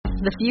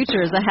The future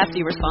is a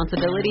hefty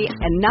responsibility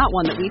and not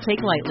one that we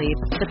take lightly.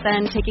 But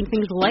then taking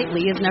things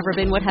lightly has never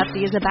been what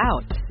Hefty is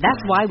about. That's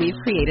why we've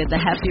created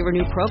the Hefty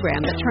Renew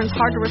program that turns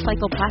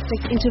hard-to-recycle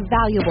plastics into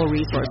valuable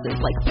resources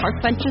like park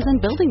benches and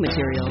building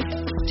materials.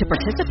 To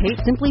participate,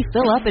 simply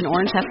fill up an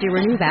orange Hefty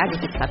Renew bag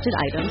with accepted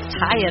items,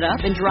 tie it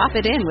up, and drop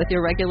it in with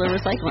your regular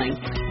recycling.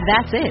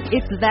 That's it.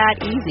 It's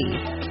that easy.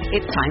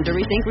 It's time to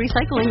rethink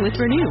recycling with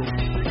Renew.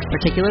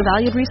 Particular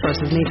valued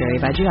resources may vary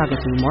by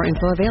geography. More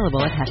info available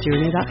at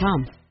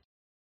heftyrenew.com.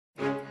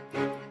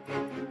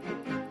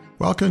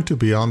 Welcome to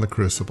Beyond the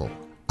Crucible.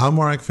 I'm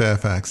Warwick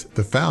Fairfax,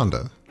 the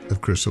founder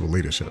of Crucible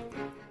Leadership.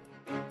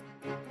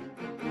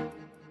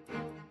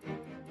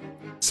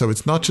 So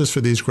it's not just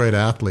for these great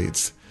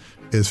athletes.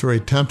 It's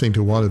very tempting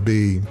to want to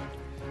be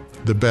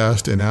the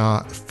best in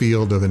our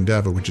field of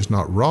endeavor, which is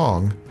not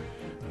wrong,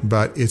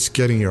 but it's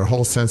getting your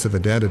whole sense of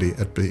identity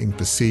at being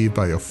perceived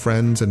by your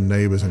friends and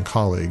neighbors and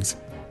colleagues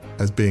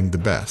as being the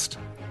best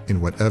in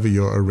whatever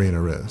your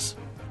arena is.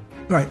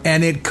 Right,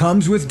 and it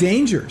comes with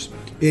dangers.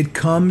 It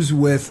comes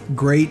with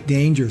great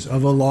dangers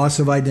of a loss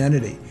of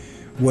identity,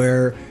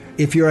 where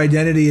if your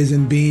identity is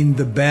in being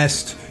the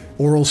best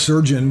oral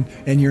surgeon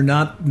and you're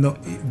not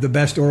the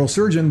best oral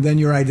surgeon, then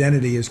your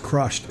identity is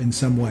crushed in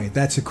some way.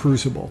 That's a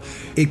crucible.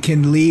 It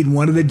can lead,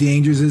 one of the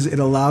dangers is it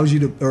allows you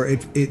to, or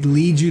it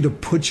leads you to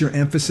put your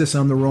emphasis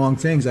on the wrong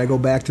things. I go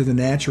back to the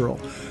natural.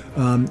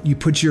 You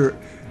put your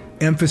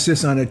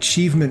emphasis on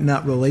achievement,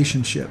 not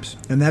relationships.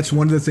 And that's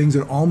one of the things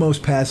that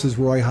almost passes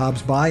Roy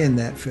Hobbs by in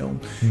that film.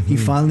 Mm-hmm. He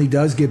finally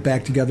does get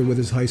back together with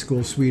his high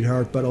school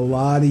sweetheart, but a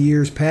lot of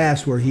years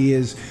pass where he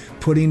is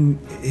putting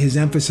his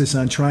emphasis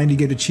on trying to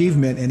get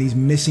achievement, and he's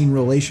missing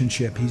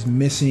relationship. He's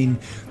missing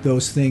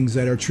those things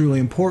that are truly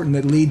important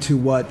that lead to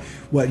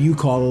what you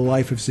call a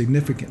life of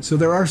significance. So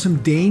there are some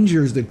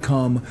dangers that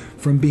come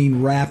from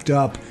being wrapped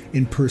up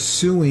in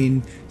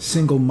pursuing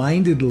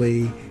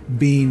single-mindedly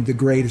being the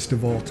greatest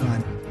of all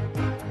time.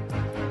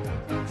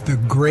 The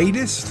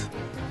greatest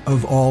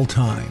of all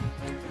time.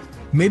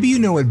 Maybe you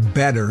know it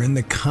better in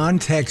the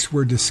context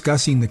we're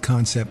discussing the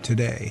concept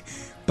today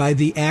by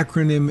the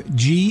acronym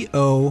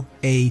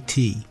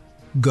GOAT,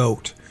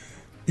 GOAT.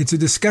 It's a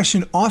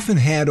discussion often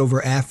had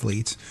over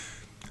athletes.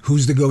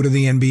 Who's the GOAT of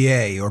the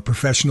NBA or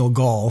professional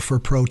golf or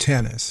pro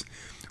tennis?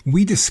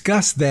 We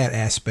discuss that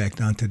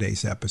aspect on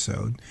today's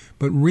episode,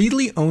 but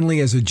really only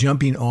as a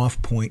jumping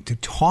off point to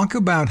talk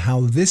about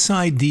how this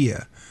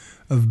idea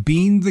of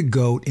being the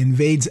GOAT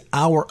invades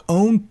our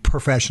own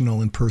professional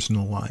and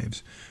personal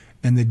lives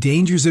and the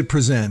dangers it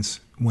presents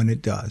when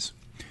it does.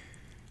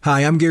 Hi,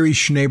 I'm Gary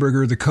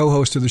Schneeberger, the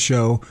co-host of the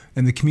show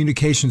and the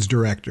communications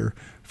director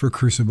for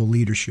Crucible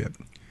Leadership.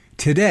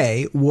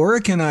 Today,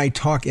 Warwick and I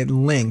talk at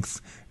length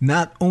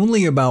not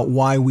only about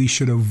why we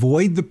should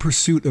avoid the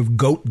pursuit of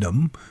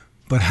GOATdom,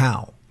 but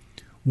how.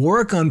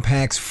 Warwick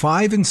unpacks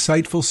 5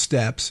 insightful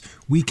steps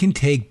we can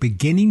take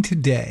beginning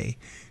today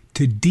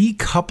to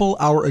decouple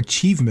our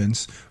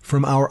achievements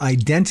from our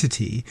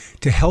identity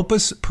to help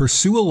us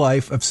pursue a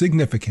life of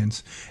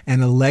significance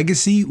and a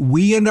legacy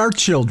we and our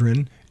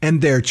children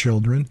and their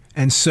children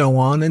and so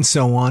on and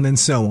so on and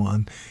so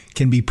on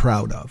can be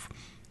proud of.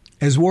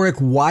 As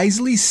Warwick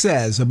wisely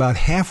says about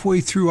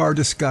halfway through our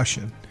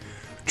discussion,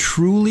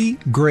 truly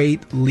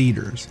great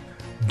leaders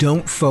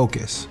don't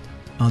focus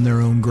on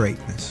their own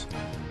greatness.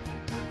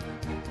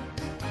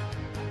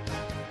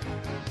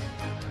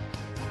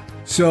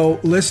 So,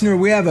 listener,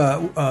 we have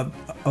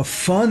a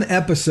fun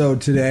episode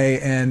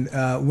today, and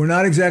we're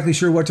not exactly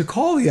sure what to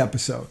call the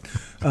episode.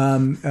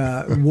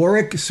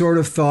 Warwick sort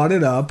of thought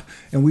it up,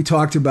 and we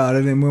talked about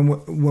it. And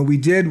when we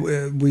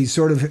did, we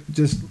sort of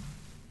just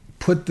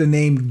put the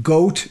name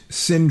GOAT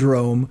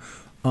Syndrome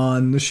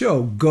on the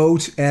show.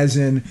 GOAT as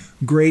in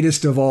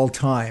greatest of all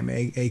time,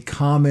 a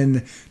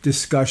common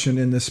discussion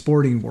in the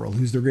sporting world.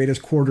 Who's the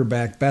greatest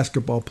quarterback,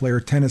 basketball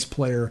player, tennis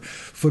player,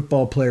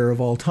 football player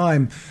of all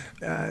time.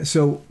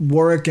 So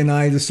Warwick and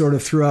I just sort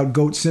of threw out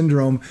GOAT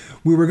Syndrome.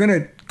 We were going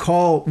to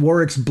call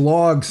Warwick's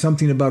blog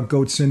something about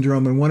GOAT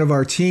Syndrome, and one of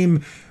our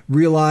team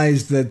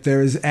realized that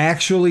there's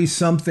actually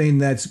something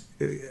that's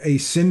a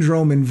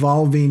syndrome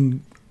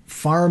involving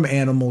farm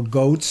animal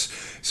goats,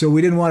 so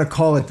we didn't want to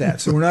call it that.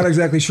 So we're not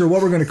exactly sure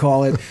what we're going to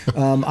call it.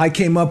 I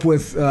came up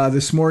with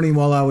this morning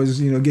while I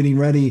was getting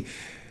ready,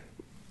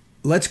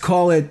 let's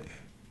call it,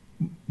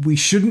 we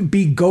shouldn't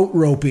be goat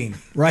roping,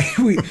 right?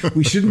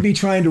 We shouldn't be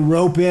trying to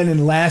rope in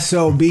and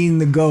lasso being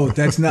the goat.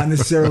 That's not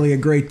necessarily a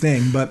great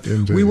thing, but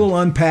indeed. We will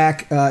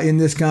unpack in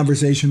this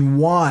conversation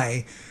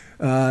why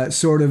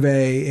sort of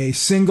a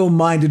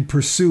single-minded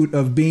pursuit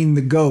of being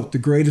the GOAT, the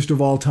greatest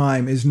of all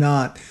time, is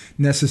not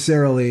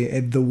necessarily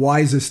the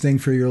wisest thing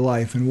for your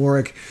life. And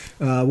Warwick,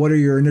 what are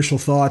your initial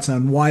thoughts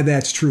on why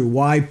that's true?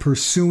 Why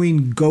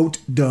pursuing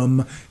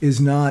GOATdom is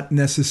not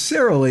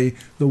necessarily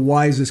the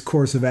wisest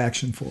course of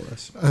action for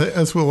us?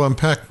 As we'll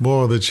unpack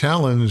more, the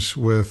challenge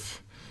with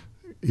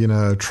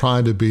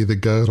trying to be the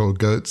GOAT or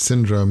GOAT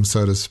syndrome,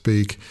 so to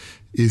speak,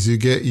 is you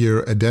get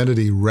your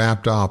identity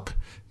wrapped up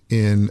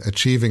in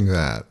achieving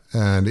that.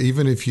 And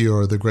even if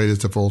you're the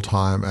greatest of all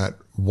time at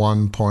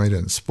one point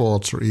in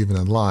sports or even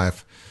in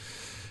life,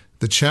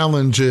 the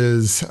challenge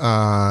is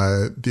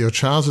your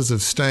chances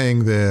of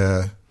staying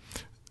there.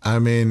 I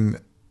mean,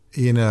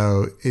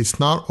 it's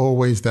not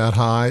always that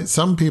high.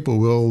 Some people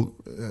will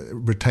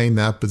retain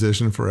that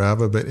position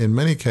forever, but in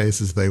many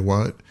cases they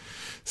won't.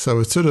 So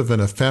it's sort of an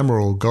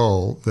ephemeral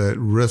goal that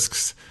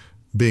risks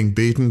being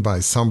beaten by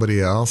somebody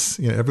else.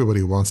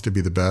 Everybody wants to be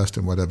the best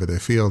in whatever their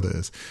field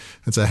is.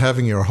 And so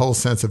having your whole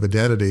sense of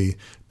identity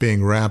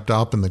being wrapped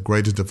up in the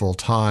greatest of all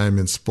time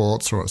in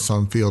sports or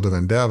some field of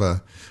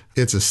endeavor,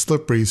 it's a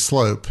slippery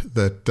slope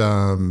that,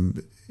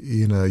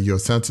 your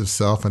sense of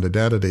self and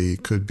identity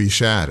could be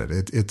shattered.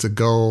 It's a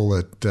goal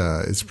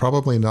that is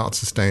probably not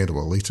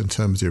sustainable, at least in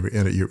terms of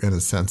your inner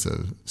sense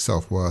of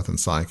self-worth and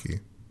psyche.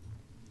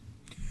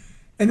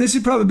 And this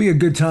would probably be a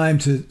good time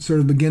to sort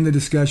of begin the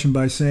discussion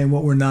by saying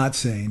what we're not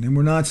saying. And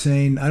we're not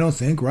saying, I don't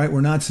think, right?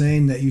 We're not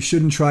saying that you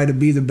shouldn't try to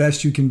be the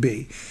best you can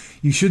be.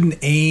 You shouldn't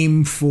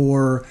aim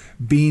for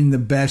being the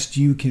best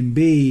you can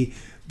be,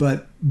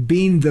 but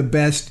being the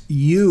best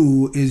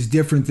you is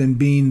different than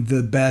being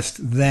the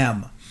best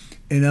them.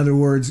 In other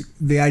words,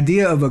 the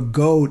idea of a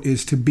GOAT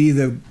is to be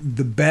the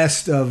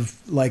best of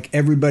like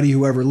everybody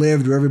who ever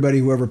lived or everybody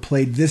who ever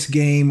played this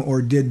game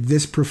or did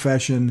this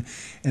profession.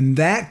 And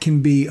that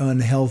can be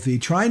unhealthy.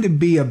 Trying to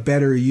be a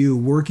better you,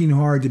 working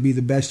hard to be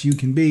the best you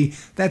can be,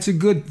 that's a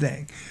good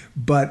thing.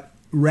 But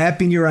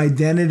wrapping your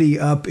identity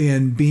up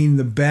in being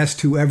the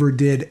best who ever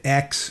did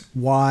X,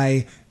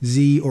 Y,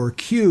 Z, or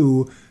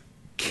Q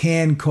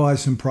can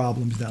cause some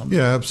problems down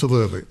there. Yeah,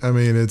 absolutely. I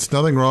mean, it's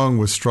nothing wrong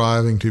with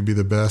striving to be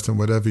the best in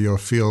whatever your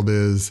field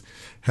is.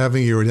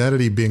 Having your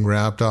identity being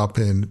wrapped up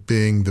in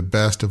being the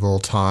best of all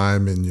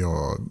time in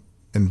your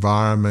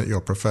environment,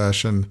 your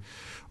profession,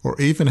 or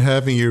even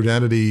having your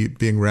identity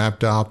being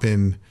wrapped up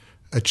in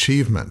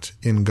achievement,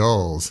 in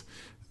goals.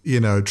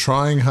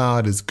 Trying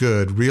hard is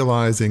good.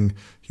 Realizing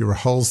your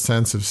whole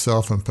sense of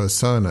self and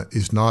persona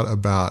is not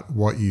about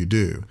what you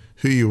do.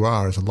 Who you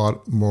are is a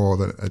lot more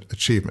than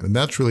achievement. And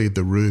that's really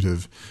the root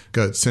of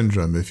GOAT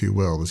syndrome, if you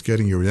will, is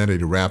getting your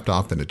identity wrapped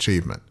up in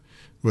achievement,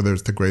 whether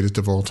it's the greatest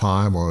of all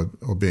time or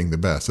being the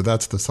best. So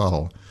that's the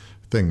subtle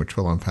thing which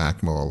we'll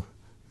unpack more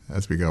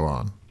as we go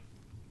on.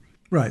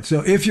 Right.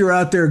 So if you're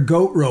out there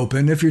goat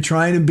roping, if you're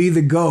trying to be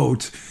the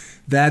GOAT,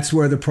 that's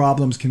where the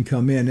problems can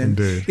come in. And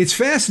Indeed. It's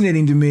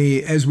fascinating to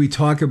me as we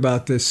talk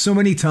about this. So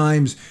many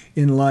times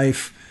in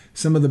life,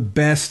 some of the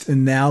best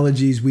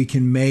analogies we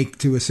can make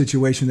to a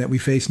situation that we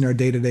face in our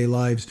day-to-day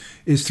lives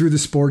is through the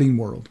sporting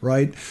world,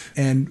 right?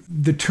 And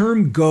the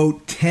term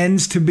GOAT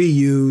tends to be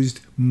used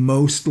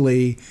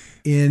mostly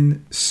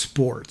in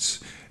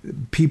sports.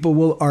 People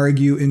will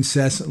argue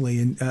incessantly,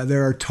 and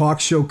there are talk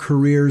show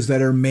careers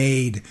that are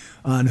made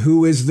on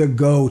who is the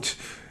GOAT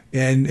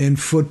in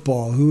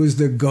football, who is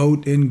the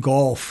GOAT in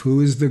golf,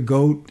 who is the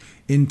GOAT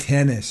in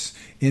tennis,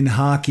 in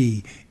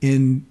hockey,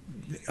 in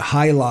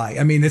highlight.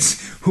 I mean,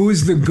 it's who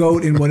is the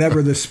GOAT in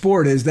whatever the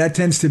sport is. That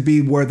tends to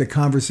be where the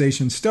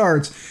conversation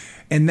starts.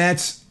 And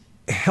that's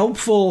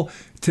helpful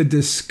to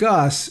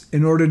discuss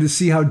in order to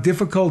see how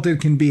difficult it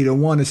can be to,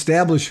 one,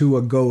 establish who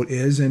a GOAT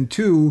is, and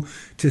two,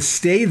 to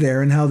stay there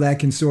and how that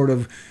can sort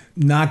of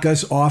knock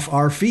us off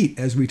our feet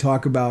as we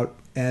talk about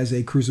as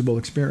a crucible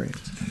experience.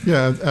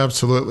 Yeah,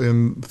 absolutely.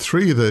 And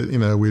three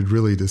that, we'd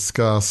really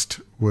discussed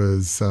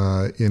was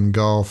in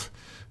golf,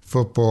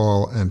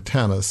 football, and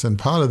tennis. And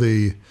part of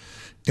the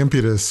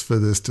impetus for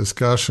this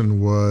discussion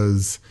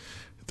was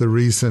the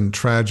recent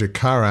tragic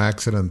car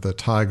accident that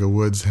Tiger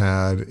Woods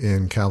had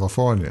in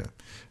California.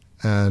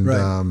 And,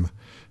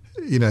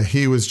 right.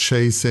 He was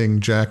chasing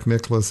Jack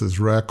Nicklaus's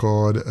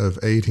record of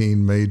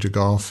 18 major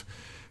golf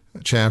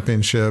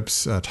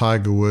championships.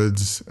 Tiger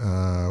Woods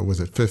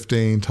was at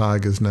 15.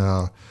 Tiger's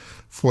now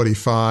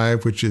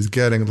 45, which is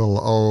getting a little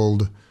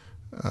old,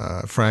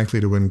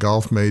 frankly, to win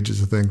golf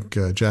majors. I think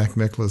Jack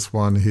Nicklaus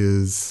won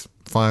his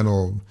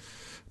final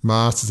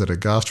Masters at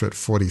Augusta at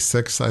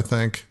 46, I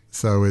think.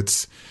 So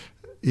it's,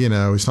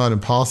 it's not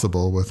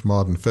impossible with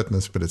modern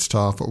fitness, but it's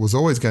tough. It was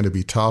always going to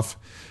be tough.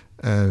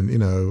 And,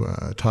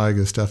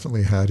 Tiger's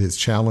definitely had his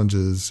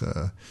challenges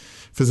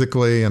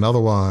physically and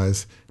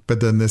otherwise. But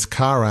then this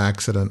car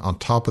accident on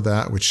top of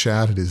that, which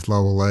shattered his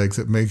lower legs,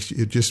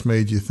 it just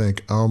made you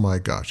think, oh my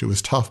gosh, it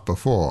was tough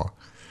before.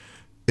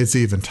 It's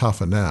even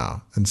tougher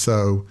now. And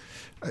so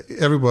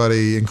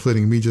everybody,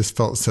 including me, just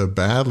felt so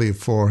badly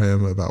for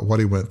him about what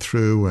he went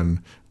through,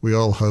 and we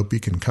all hope he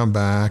can come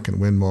back and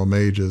win more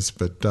majors.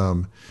 But,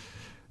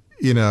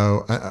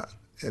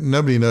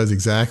 nobody knows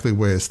exactly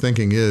where his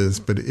thinking is,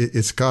 but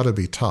it's got to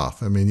be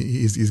tough. I mean,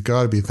 he's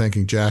got to be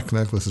thinking Jack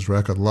Nicklaus's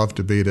record, love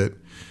to beat it.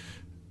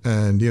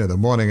 And, the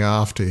morning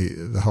after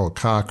the whole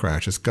car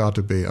crash, it's got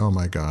to be, oh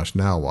my gosh,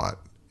 now what?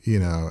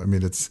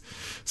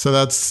 So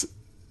that's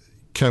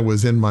kind of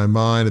was in my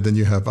mind. And then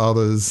you have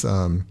others.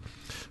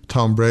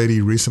 Tom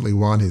Brady recently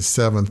won his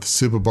 7th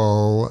Super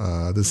Bowl.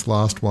 This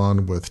last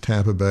one with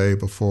Tampa Bay.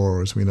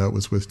 Before, as we know, it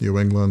was with New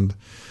England.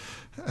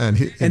 And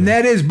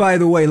that is, by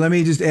the way, let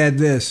me just add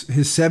this.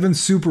 His 7th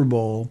Super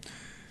Bowl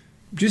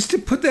just to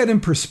put that in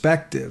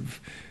perspective,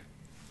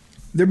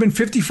 there have been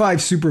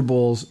 55 Super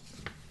Bowls.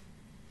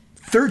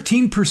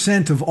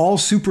 13% of all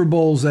Super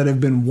Bowls that have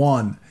been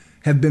won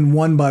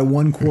by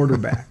one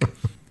quarterback.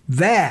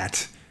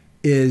 That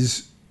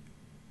is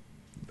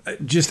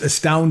just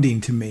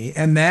astounding to me.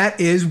 And that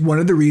is one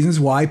of the reasons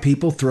why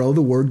people throw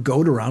the word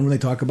GOAT around when they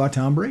talk about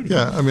Tom Brady.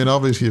 Yeah, I mean,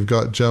 obviously you've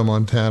got Joe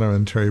Montana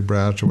and Terry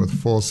Bradshaw with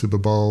 4 Super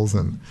Bowls,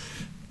 and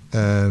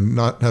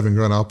not having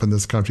grown up in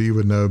this country, you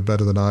would know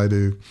better than I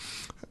do,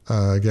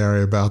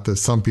 Gary, about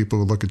this. Some people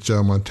would look at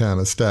Joe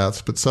Montana's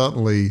stats, but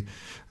certainly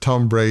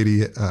Tom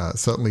Brady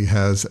certainly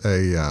has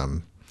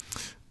a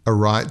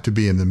right to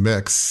be in the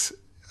mix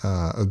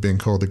of being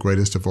called the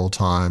greatest of all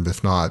time,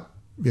 if not,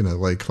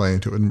 lay claim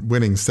to it. And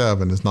winning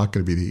 7 is not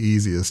going to be the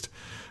easiest,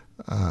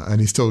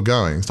 and he's still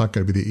going. It's not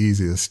going to be the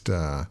easiest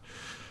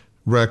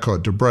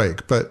record to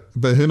break, but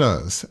who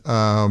knows?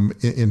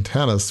 In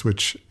tennis,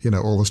 which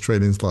all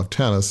Australians love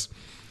tennis,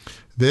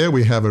 there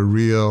we have a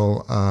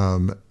real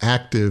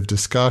active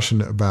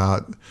discussion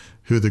about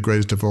who the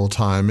greatest of all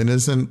time, and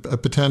is in a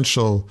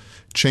potential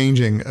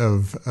changing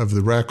of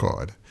the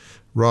record.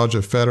 Roger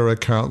Federer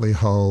currently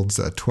holds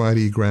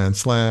 20 Grand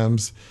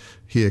Slams.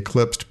 He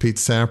eclipsed Pete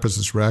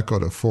Sampras's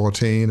record of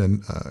 14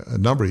 and a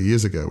number of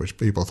years ago, which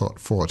people thought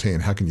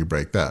 14, how can you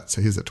break that?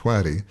 So he's at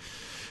 20.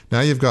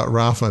 Now you've got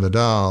Rafa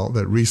Nadal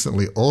that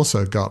recently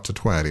also got to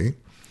 20.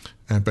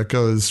 And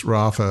because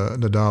Rafa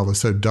Nadal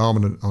is so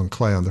dominant on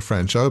clay on the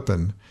French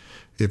Open,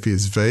 if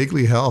he's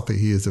vaguely healthy,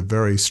 he has a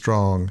very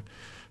strong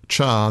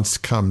chance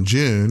come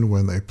June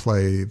when they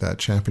play that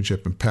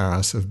championship in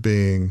Paris of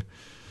being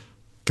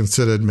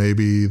considered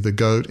maybe the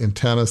GOAT in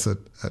tennis.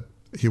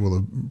 He will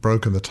have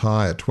broken the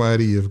tie at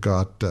 20. You've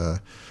got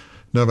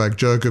Novak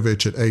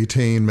Djokovic at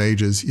 18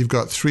 majors. You've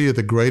got 3 of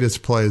the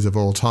greatest players of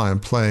all time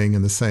playing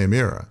in the same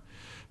era.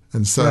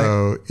 And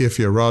so if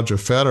you're Roger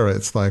Federer,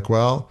 it's like,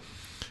 well,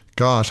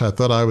 gosh, I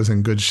thought I was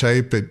in good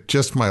shape, but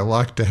just my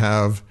luck to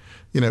have,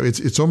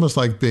 it's almost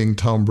like being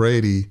Tom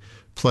Brady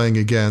playing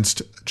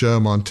against Joe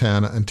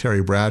Montana and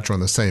Terry Bradshaw in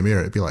the same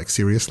era. It'd be like,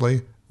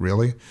 seriously?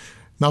 Really?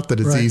 Not that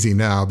it's easy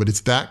now, but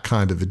it's that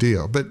kind of a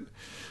deal. But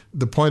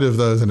the point of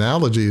those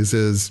analogies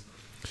is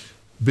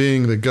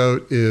being the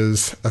GOAT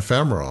is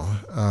ephemeral.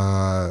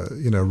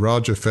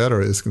 Roger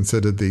Federer is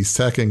considered the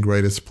second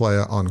greatest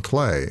player on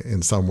clay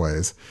in some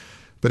ways,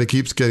 but he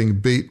keeps getting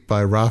beat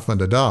by Rafa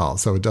Nadal,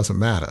 so it doesn't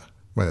matter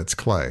when it's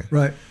clay.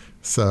 Right.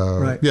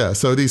 So,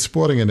 so these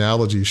sporting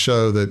analogies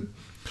show that,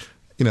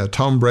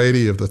 Tom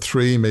Brady of the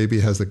 3 maybe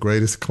has the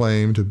greatest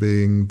claim to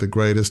being the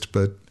greatest,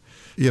 but,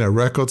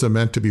 records are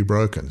meant to be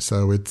broken.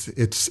 So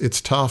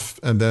it's tough.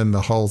 And then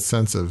the whole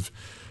sense of,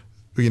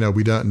 we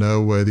don't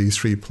know where these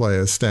 3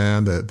 players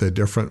stand. They're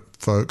different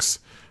folks.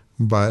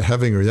 But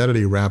having your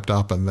identity wrapped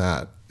up in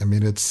that, I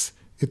mean, it's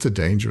a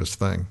dangerous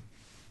thing.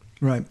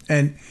 Right.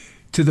 And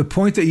to the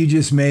point that you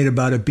just made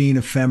about it being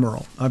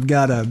ephemeral, I've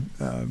got a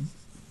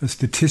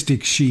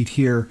statistic sheet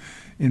here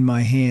in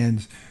my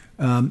hands.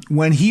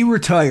 When he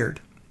retired,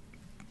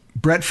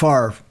 Brett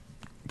Favre,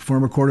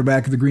 former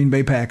quarterback of the Green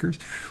Bay Packers,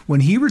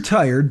 when he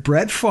retired,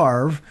 Brett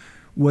Favre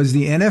was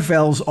the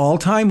NFL's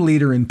all-time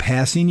leader in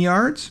passing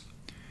yards,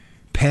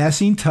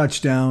 passing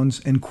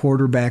touchdowns, and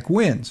quarterback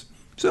wins.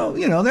 So,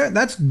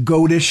 that's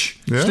GOAT-ish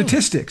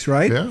statistics,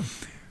 right? Yeah.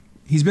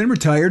 He's been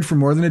retired for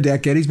more than a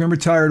decade. He's been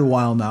retired a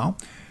while now.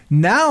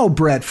 Now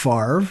Brett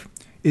Favre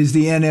is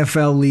the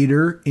NFL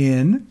leader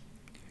in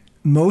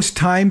most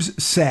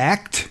times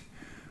sacked,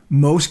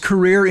 most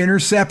career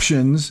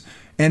interceptions,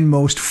 and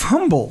most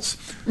fumbles.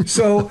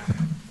 So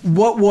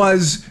what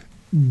was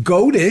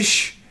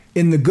GOAT-ish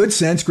in the good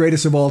sense,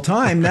 greatest of all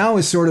time, now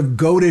is sort of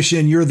GOAT-ish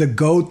and you're the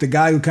GOAT, the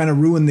guy who kind of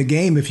ruined the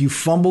game. If you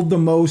fumbled the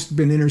most,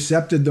 been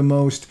intercepted the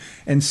most,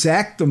 and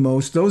sacked the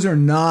most, those are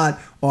not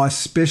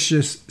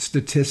auspicious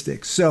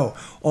statistics. So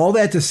all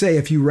that to say,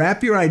 if you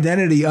wrap your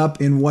identity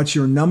up in what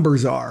your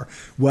numbers are,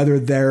 whether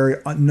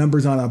they're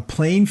numbers on a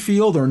playing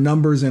field or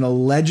numbers in a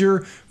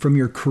ledger from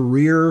your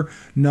career,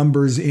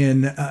 numbers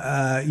in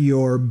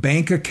your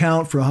bank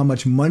account for how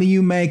much money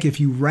you make,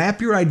 if you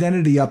wrap your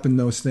identity up in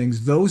those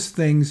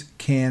things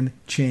can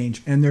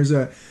change. And there's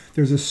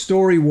a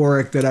story,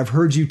 Warwick, that I've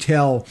heard you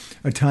tell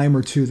a time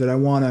or two that I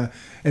want to,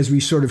 as we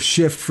sort of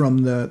shift from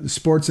the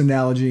sports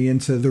analogy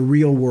into the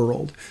real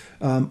world.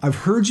 I've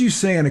heard you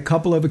say on a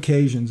couple of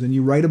occasions, and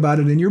you write about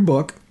it in your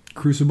book,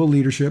 Crucible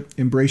Leadership,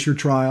 Embrace Your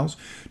Trials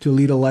to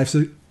Lead a Life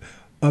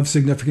of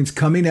Significance,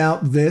 coming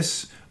out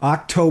this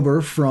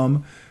October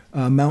from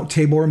Mount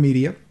Tabor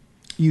Media.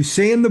 You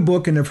say in the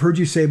book, and I've heard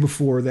you say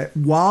before, that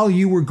while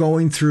you were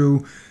going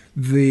through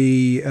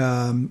the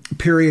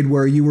period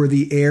where you were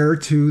the heir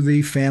to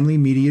the family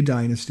media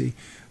dynasty,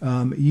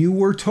 you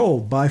were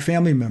told by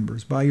family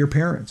members, by your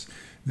parents,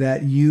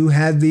 that you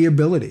had the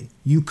ability,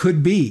 you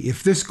could be,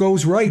 if this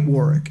goes right,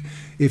 Warwick,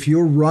 if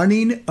your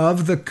running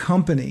of the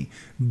company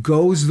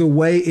goes the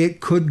way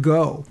it could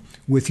go,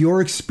 with your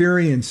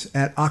experience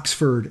at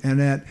Oxford and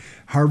at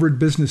Harvard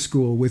Business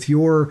School, with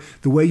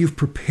the way you've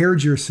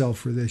prepared yourself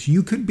for this,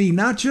 you could be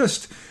not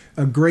just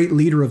a great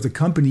leader of the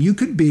company, you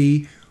could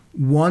be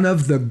one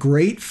of the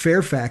great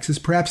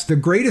Fairfaxes, perhaps the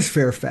greatest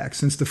Fairfax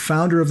since the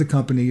founder of the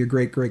company, your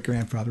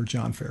great-great-grandfather,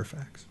 John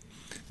Fairfax.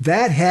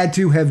 That had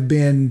to have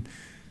been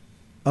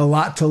a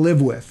lot to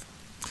live with.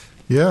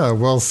 Yeah,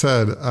 well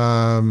said.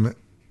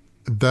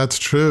 That's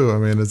true. I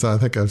mean, as I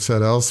think I've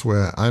said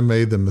elsewhere, I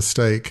made the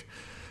mistake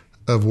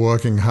of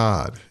working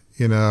hard.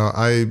 You know,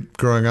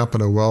 growing up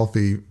in a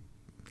wealthy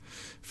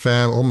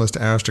almost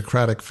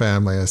aristocratic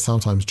family, I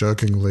sometimes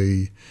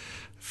jokingly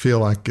feel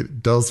like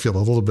it does feel a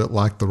little bit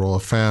like the royal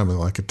family,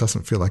 like it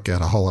doesn't feel like you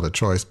had a whole lot of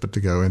choice but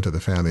to go into the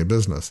family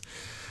business.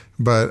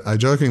 But I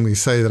jokingly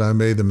say that I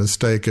made the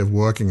mistake of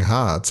working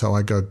hard. So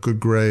I got good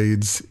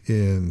grades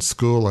in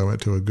school. I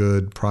went to a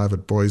good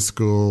private boys'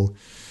 school.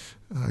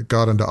 I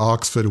got into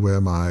Oxford,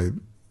 where my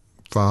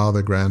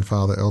father,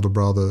 grandfather, elder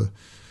brother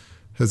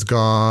has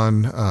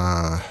gone,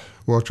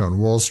 worked on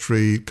Wall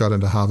Street, got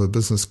into Harvard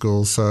Business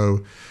School.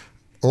 So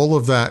all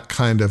of that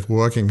kind of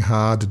working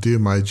hard to do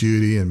my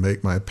duty and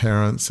make my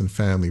parents and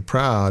family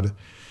proud,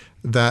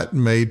 that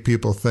made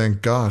people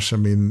think, gosh, I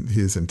mean,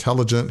 he's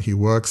intelligent, he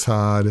works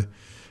hard.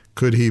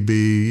 Could he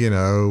be,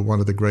 one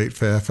of the great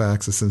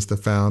Fairfaxes since the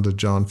founder,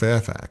 John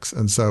Fairfax?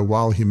 And so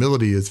while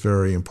humility is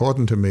very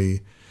important to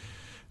me,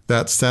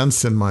 that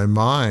sense in my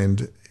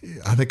mind,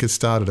 I think it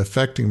started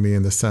affecting me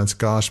in the sense,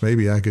 gosh,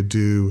 maybe I could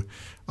do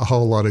a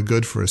whole lot of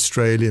good for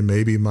Australia.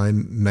 Maybe my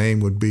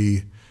name would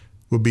be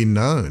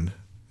known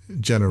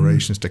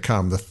generations to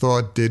come. The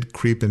thought did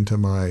creep into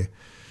my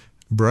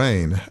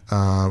brain.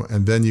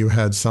 And then you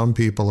had some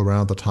people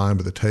around the time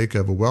of the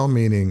takeover,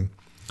 well-meaning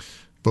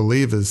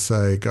believers,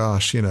 say,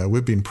 gosh,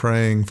 we've been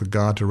praying for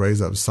God to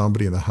raise up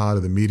somebody in the heart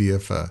of the media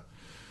for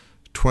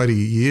 20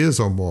 years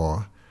or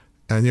more,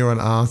 and you're an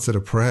answer to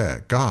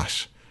prayer.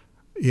 Gosh,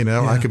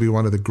 I could be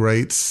one of the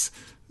greats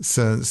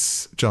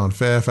since John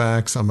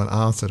Fairfax. I'm an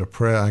answer to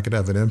prayer. I could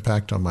have an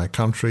impact on my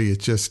country.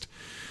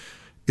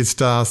 It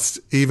starts,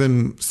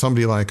 even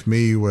somebody like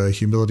me, where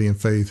humility and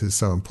faith is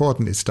so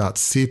important, it starts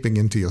seeping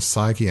into your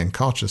psyche and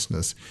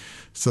consciousness,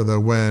 so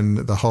that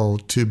when the whole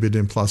 $2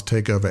 billion plus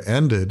takeover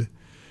ended,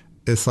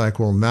 it's like,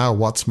 well, now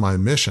what's my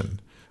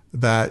mission?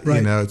 That,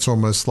 right. It's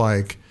almost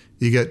like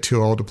you get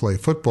too old to play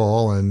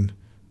football, and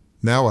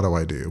now what do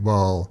I do?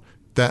 Well,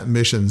 that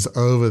mission's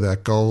over,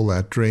 that goal,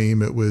 that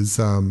dream. It was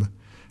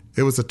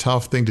a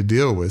tough thing to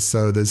deal with.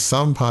 So there's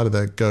some part of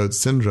that goat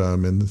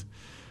syndrome in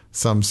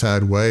some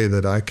sad way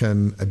that I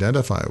can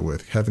identify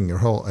with, having your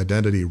whole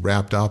identity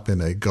wrapped up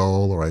in a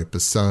goal or a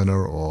persona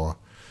or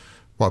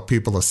what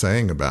people are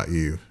saying about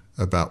you,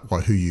 about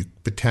who you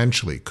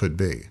potentially could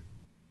be.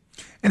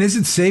 And is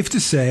it safe to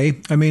say,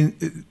 I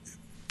mean,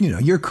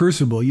 you're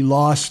Crucible, you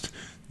lost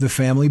the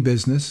family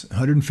business,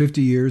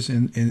 150 years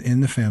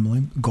in the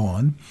family,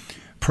 gone.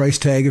 Price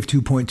tag of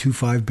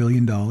 $2.25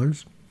 billion,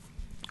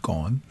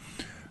 gone.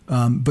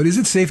 But is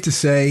it safe to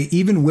say,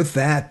 even with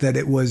that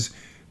it was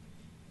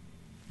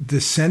the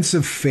sense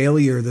of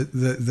failure,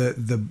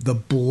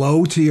 the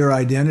blow to your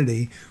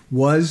identity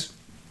was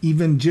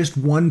even just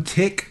one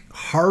tick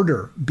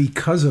harder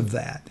because of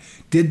that?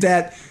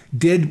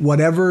 Did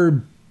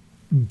whatever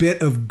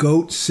bit of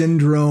goat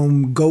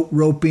syndrome, goat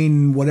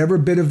roping, whatever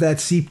bit of that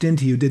seeped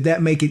into you, did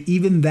that make it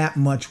even that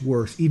much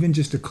worse, even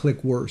just a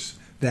click worse,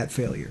 that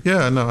failure?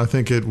 Yeah, no, I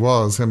think it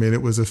was. I mean,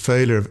 it was a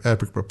failure of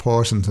epic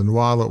proportions. And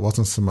while it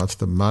wasn't so much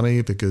the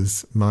money,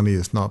 because money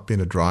has not been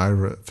a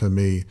driver for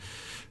me,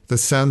 the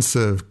sense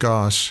of,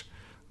 gosh,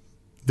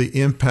 the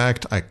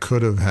impact I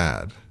could have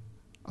had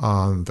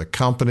on the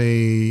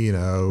company,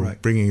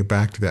 right. Bringing it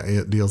back to the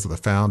ideals of the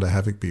founder,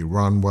 having it be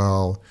run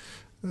well,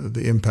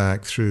 the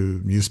impact through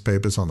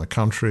newspapers on the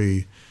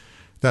country,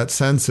 that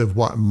sense of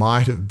what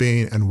might have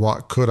been and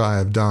what could I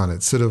have done.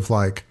 It's sort of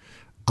like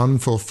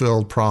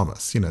unfulfilled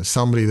promise.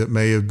 Somebody that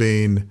may have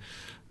been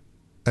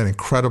an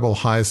incredible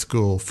high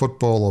school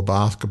football or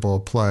basketball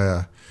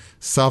player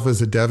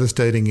suffers a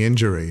devastating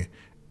injury,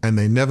 and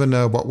they never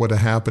know what would have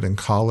happened in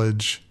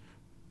college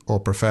or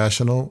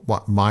professional,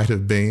 what might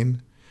have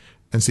been.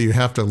 And so you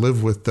have to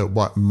live with the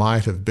what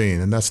might have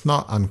been. And that's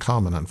not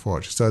uncommon,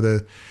 unfortunately.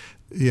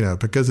 So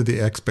because of the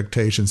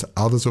expectations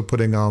others were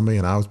putting on me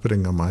and I was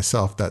putting on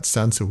myself, that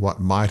sense of what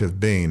might have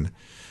been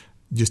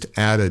just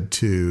added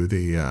to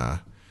the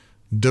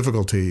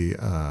difficulty,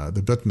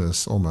 the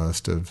bitterness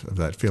almost of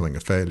that feeling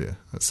of failure,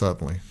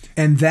 certainly.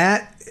 And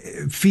that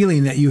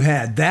feeling that you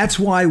had, that's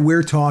why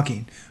we're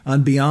talking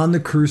on Beyond the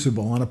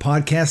Crucible, on a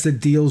podcast that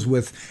deals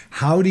with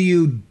how do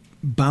you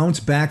bounce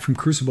back from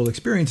crucible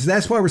experiences.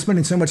 That's why we're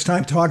spending so much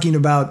time talking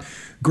about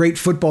great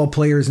football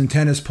players and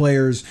tennis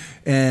players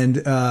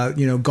and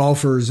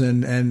golfers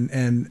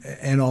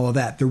and all of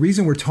that. The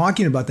reason we're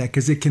talking about that,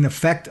 because it can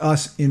affect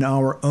us in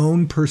our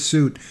own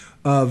pursuit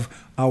of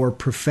our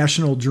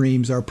professional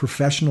dreams, our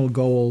professional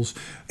goals.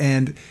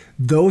 And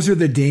those are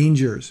the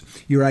dangers.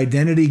 Your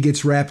identity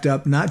gets wrapped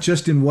up not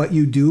just in what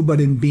you do,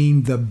 but in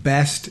being the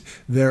best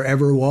there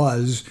ever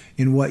was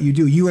in what you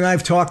do. You and I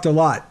have talked a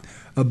lot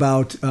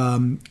about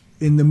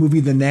in the movie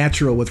The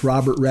Natural with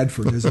Robert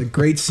Redford. There's a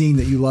great scene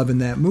that you love in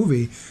that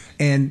movie.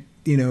 And,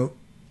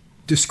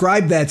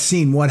 describe that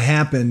scene, what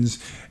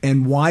happens,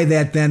 and why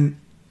that then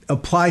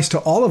applies to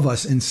all of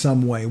us in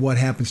some way, what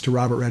happens to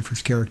Robert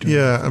Redford's character.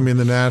 Yeah, I mean,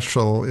 The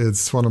Natural,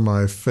 it's one of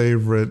my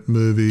favorite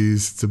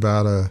movies. It's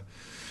about a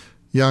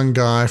young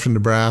guy from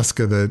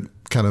Nebraska that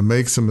kind of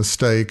makes a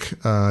mistake,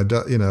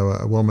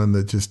 a woman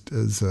that just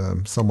is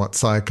somewhat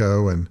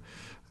psycho, and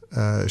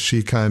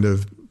she kind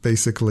of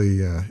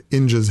basically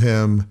injures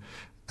him,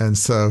 and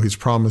so his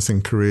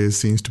promising career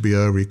seems to be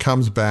over. He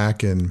comes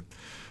back, and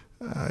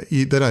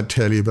they don't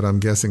tell you, but I'm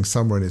guessing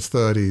somewhere in his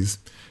 30s,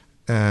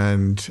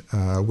 and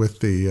with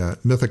the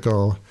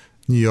mythical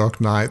New York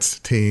Knights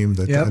team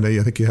that Yep.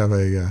 I think you have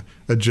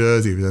a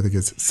jersey, which I think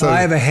is so.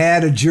 I have a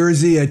hat, a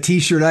jersey, a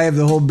T-shirt. I have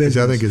the whole business.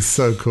 Which I think is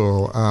so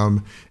cool.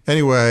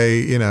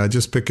 Anyway,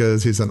 just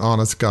because he's an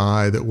honest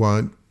guy that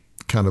won't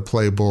kind of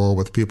play ball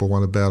with people who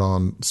want to bet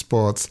on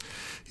sports,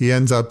 he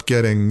ends up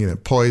getting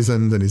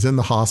poisoned, and he's in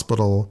the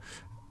hospital.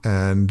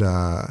 And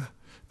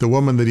the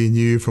woman that he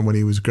knew from when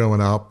he was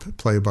growing up,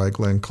 played by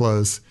Glenn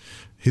Close,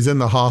 he's in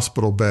the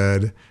hospital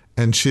bed,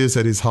 and she's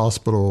at his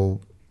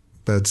hospital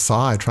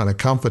bedside trying to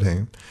comfort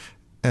him.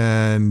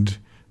 And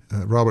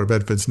Robert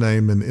Redford's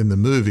name in the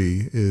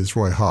movie is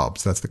Roy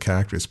Hobbs. That's the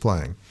character he's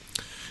playing.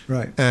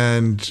 Right.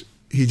 And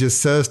he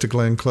just says to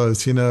Glenn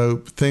Close,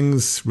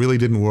 things really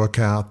didn't work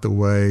out the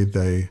way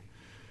the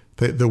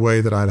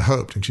way that I'd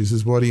hoped. And she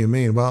says, what do you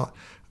mean? Well,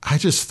 I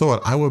just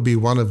thought I would be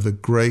one of the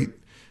great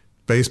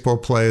baseball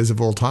players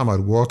of all time.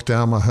 I'd walk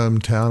down my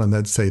hometown and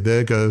they'd say,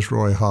 there goes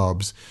Roy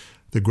Hobbs,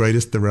 the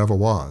greatest there ever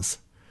was.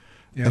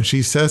 Yep. And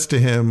she says to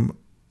him,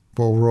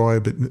 well, Roy,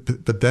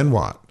 but then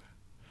what?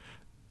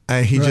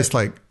 And he just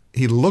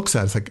he looks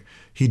at it, it's like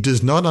he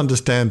does not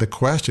understand the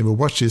question, but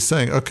what she's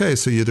saying, okay,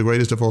 so you're the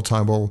greatest of all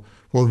time. Well,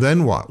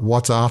 then what?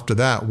 What's after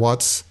that?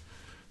 What's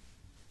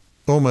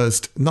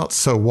almost not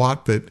so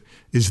what, but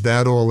is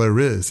that all there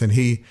is? And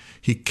he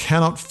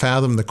cannot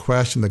fathom the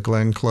question that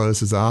Glenn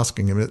Close is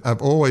asking him.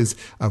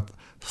 I've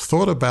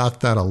thought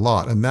about that a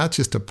lot, and that's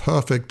just a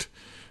perfect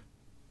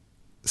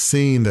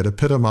scene that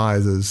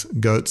epitomizes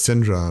GOAT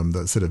syndrome,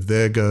 that sort of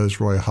there goes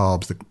Roy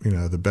Hobbs,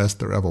 the best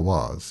there ever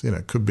was.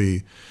 It could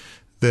be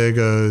there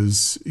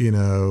goes,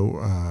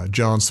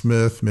 John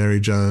Smith, Mary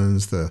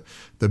Jones, the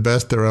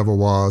best there ever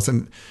was.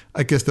 And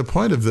I guess the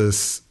point of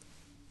this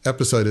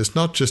episode is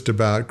not just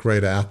about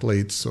great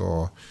athletes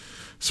or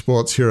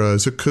sports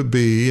heroes. It could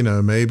be,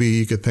 maybe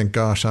you could think,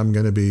 gosh,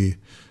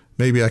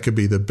 maybe I could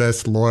be the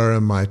best lawyer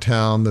in my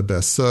town, the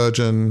best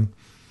surgeon,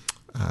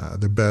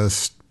 the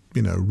best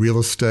real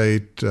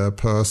estate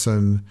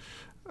person.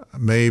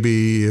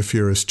 Maybe if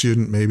you're a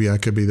student, maybe I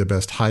could be the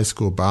best high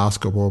school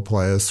basketball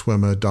player,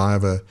 swimmer,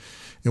 diver.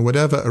 In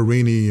whatever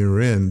arena you're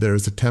in, there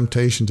is a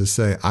temptation to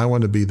say, I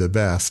want to be the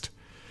best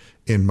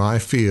in my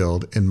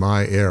field, in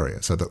my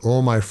area, so that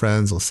all my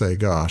friends will say,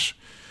 gosh,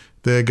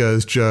 there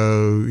goes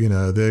Joe,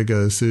 there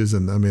goes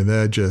Susan. I mean,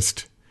 they're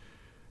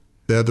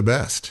the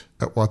best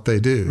at what they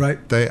do.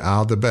 Right. They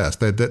are the best.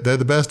 They're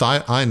the best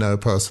I know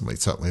personally,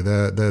 certainly.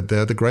 They're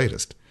the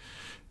greatest.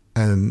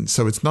 And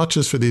so it's not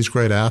just for these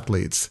great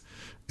athletes.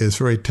 It's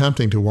very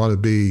tempting to want to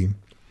be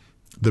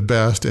the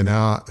best in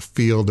our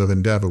field of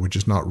endeavor, which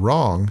is not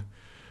wrong,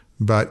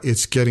 but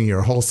it's getting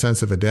your whole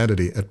sense of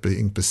identity at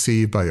being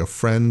perceived by your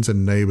friends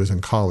and neighbors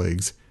and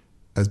colleagues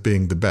as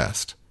being the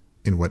best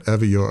in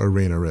whatever your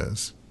arena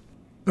is.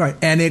 Right.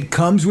 And it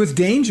comes with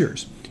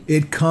dangers.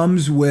 It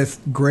comes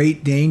with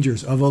great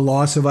dangers of a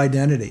loss of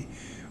identity,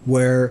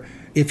 where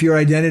if your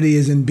identity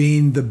is in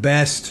being the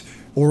best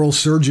oral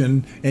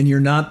surgeon and you're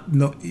not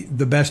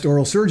the best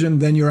oral surgeon,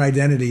 then your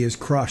identity is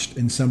crushed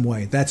in some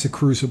way. That's a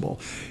crucible.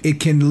 It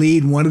can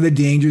lead, one of the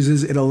dangers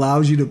is it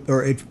allows you to,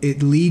 or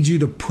it leads you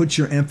to put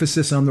your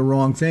emphasis on the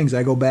wrong things.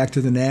 I go back to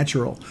The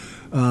Natural.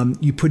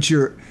 You put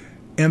your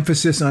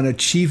emphasis on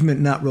achievement,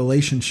 not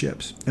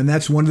relationships. And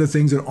that's one of the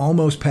things that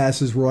almost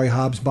passes Roy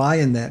Hobbs by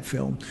in that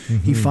film. Mm-hmm.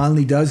 He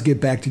finally does get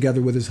back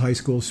together with his high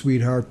school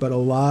sweetheart, but a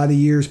lot of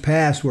years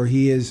pass where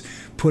he is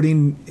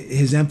putting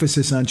his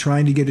emphasis on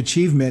trying to get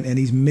achievement, and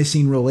he's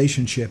missing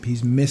relationship.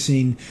 He's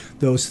missing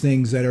those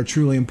things that are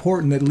truly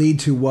important that lead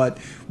to what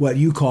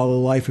you call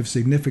a life of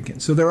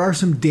significance. So there are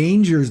some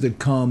dangers that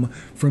come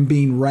from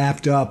being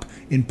wrapped up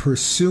in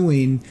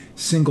pursuing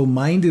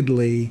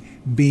single-mindedly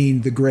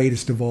being the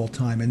greatest of all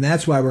time. And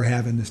that's why we're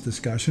having this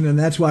discussion. And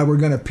that's why we're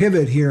going to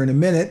pivot here in a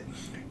minute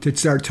to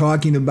start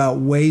talking about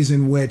ways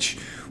in which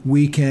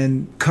we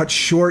can cut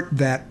short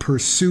that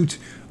pursuit,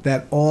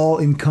 that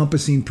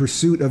all-encompassing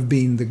pursuit of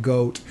being the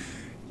GOAT.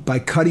 By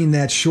cutting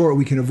that short,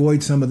 we can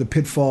avoid some of the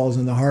pitfalls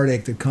and the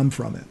heartache that come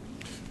from it.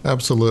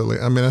 Absolutely.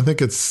 I mean, I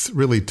think it's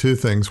really two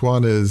things.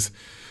 One is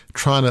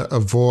trying to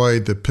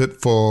avoid the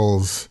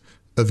pitfalls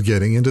of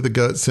getting into the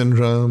GOAT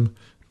syndrome,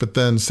 but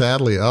then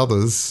sadly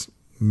others,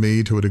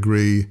 me to a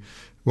degree,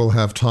 will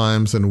have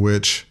times in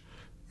which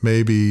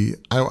maybe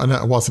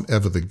I wasn't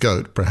ever the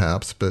GOAT,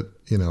 perhaps, but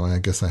I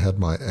guess I had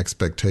my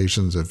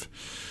expectations of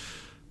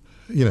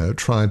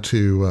trying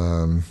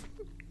to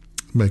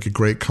make a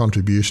great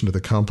contribution to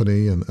the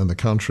company and the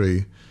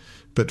country.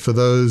 But for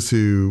those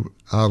who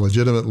are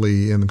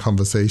legitimately in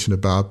conversation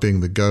about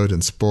being the GOAT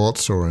in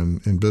sports or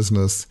in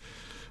business,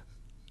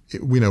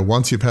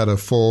 once you've had a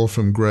fall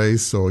from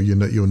grace, or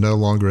you're no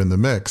longer in the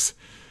mix,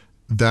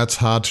 that's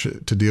hard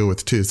to deal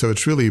with too. So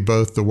it's really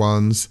both the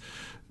ones,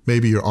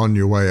 maybe you're on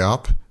your way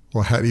up,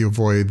 or how do you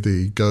avoid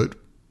the goat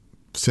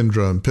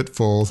syndrome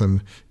pitfalls?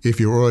 And if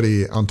you're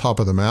already on top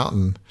of the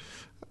mountain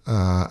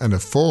and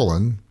have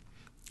fallen,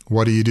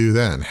 what do you do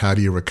then? How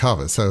do you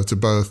recover? So it's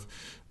both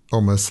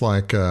almost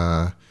like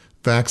a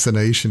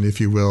vaccination, if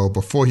you will,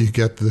 before you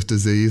get the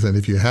disease, and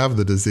if you have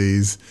the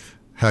disease,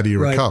 how do you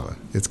recover?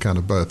 It's kind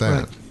of both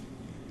and.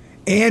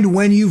 And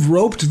when you've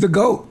roped the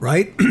goat,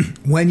 right?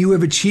 When you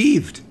have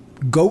achieved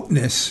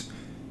goatness,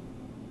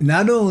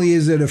 not only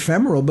is it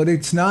ephemeral, but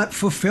it's not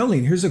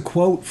fulfilling. Here's a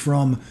quote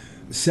from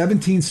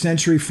 17th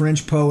century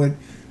French poet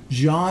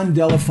Jean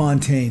de La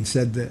Fontaine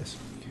said this: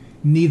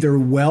 "Neither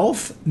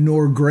wealth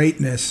nor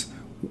greatness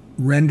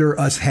render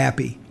us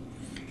happy.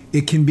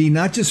 It can be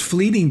not just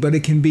fleeting, but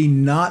it can be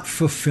not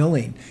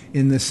fulfilling,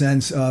 in the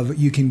sense of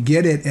you can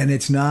get it and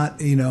it's not,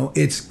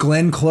 it's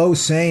Glenn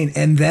Close saying,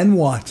 and then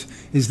what?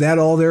 Is that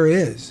all there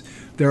is?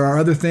 There are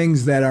other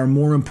things that are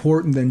more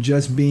important than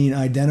just being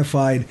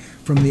identified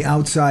from the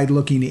outside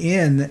looking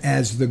in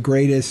as the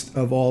greatest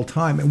of all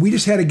time." And we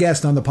just had a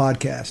guest on the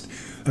podcast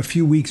a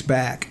few weeks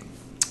back,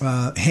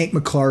 Hank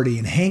McClarty,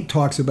 and Hank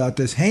talks about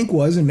this. Hank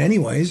was, in many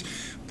ways,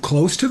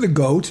 close to the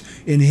GOAT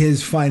in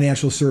his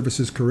financial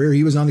services career.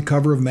 He was on the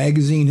cover of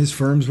magazine. His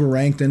firms were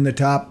ranked in the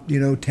top,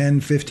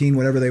 10, 15,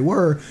 whatever they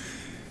were.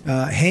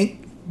 Hank,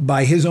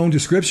 by his own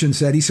description,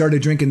 said he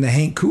started drinking the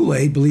Hank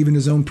Kool-Aid, believing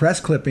his own press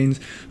clippings,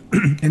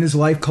 and his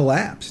life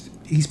collapsed.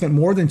 He spent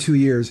more than 2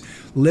 years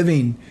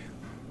living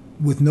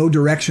with no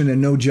direction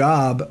and no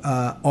job,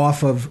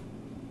 off of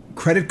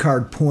credit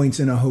card points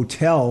in a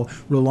hotel,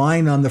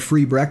 relying on the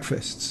free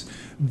breakfasts.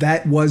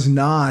 That was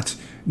not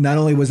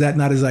only was that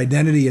not his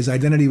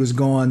identity was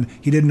gone.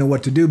 He didn't know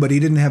what to do, but he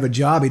didn't have a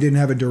job. He didn't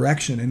have a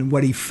direction. And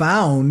what he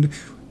found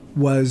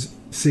was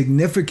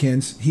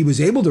significance. He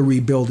was able to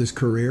rebuild his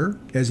career,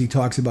 as he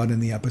talks about in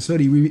the episode.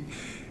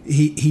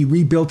 He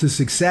rebuilt his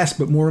success,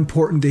 but more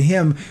important to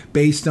him,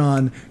 based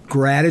on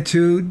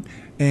gratitude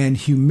and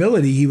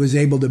humility, he was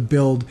able to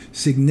build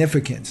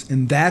significance.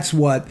 And that's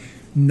what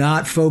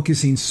not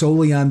focusing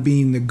solely on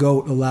being the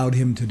GOAT allowed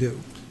him to do.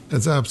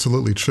 It's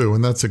absolutely true,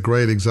 and that's a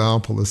great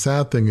example. The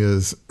sad thing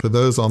is, for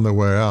those on their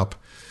way up,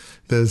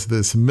 there's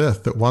this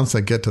myth that once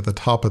I get to the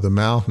top of the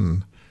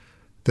mountain,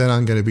 then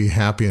I'm going to be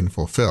happy and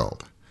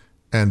fulfilled.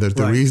 And that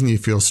the reason you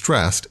feel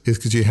stressed is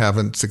because you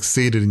haven't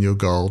succeeded in your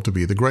goal to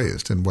be the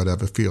greatest in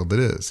whatever field it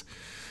is.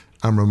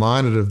 I'm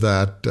reminded of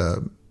that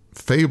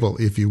fable,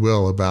 if you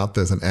will, about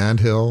there's an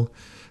anthill,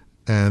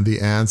 and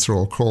the ants are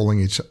all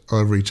crawling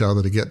over each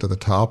other to get to the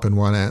top, and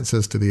one ant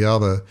says to the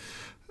other,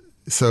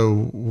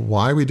 "So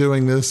why are we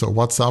doing this, or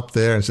what's up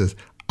there?" And says,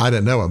 "I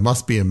don't know. It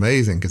must be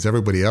amazing because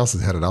everybody else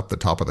is headed up the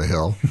top of the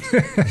hill."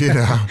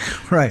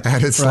 Right.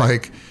 And it's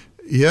like,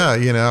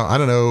 I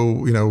don't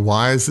know,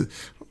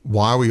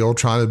 why are we all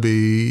trying to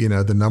be,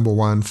 the number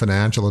one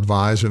financial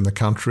advisor in the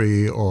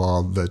country,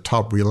 or the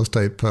top real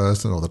estate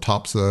person, or the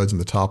top surgeon,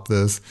 the top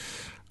this?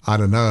 I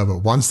don't know. But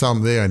once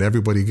I'm there and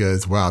everybody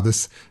goes, "Wow,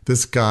 this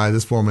guy,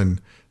 this woman,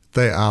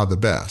 they are the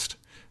best."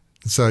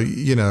 So,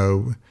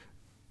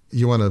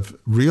 you want to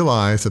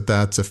realize that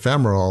that's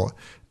ephemeral,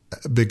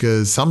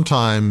 because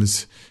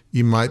sometimes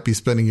you might be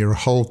spending your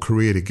whole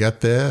career to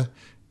get there,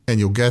 and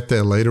you'll get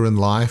there later in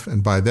life.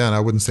 And by then, I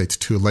wouldn't say it's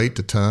too late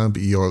to turn,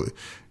 but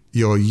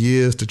your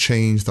years to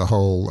change the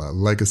whole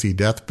legacy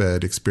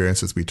deathbed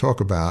experiences we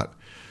talk about,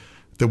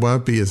 there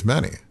won't be as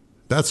many.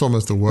 That's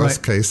almost the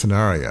worst case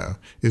scenario,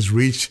 is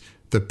reach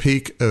the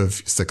peak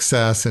of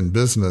success in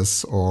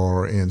business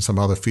or in some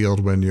other field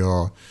when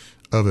you're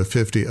over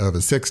 50, over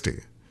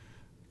 60.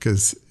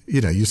 Because,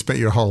 you spent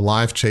your whole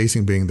life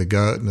chasing being the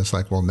GOAT, and it's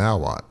like, well, now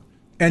what?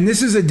 And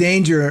this is a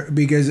danger,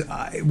 because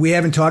we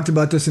haven't talked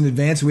about this in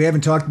advance. We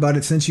haven't talked about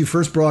it since you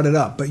first brought it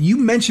up. But you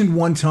mentioned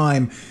one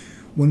time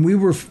when we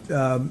were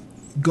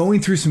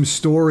going through some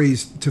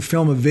stories to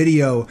film a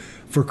video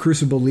for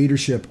Crucible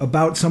Leadership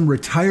about some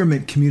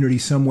retirement community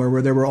somewhere,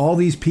 where there were all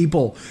these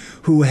people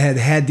who had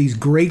had these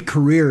great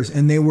careers,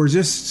 and they were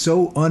just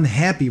so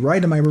unhappy,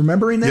 right? Am I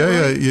remembering that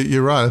right? Yeah,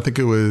 you're right. I think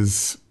it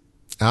was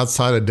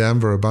outside of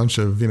Denver, a bunch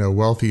of,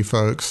 wealthy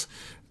folks,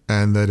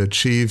 and they'd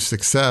achieved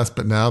success,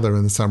 but now they're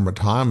in some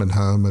retirement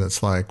home, and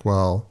it's like,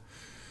 well,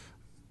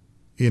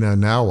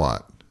 now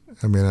what?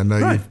 I mean, I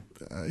know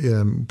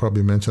you've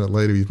probably mentioned it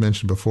later. You've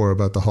mentioned before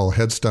about the whole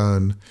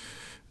headstone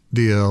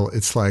deal.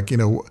 It's like,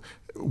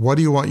 what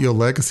do you want your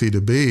legacy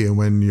to be? And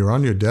when you're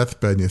on your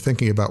deathbed and you're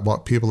thinking about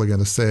what people are going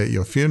to say at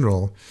your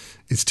funeral,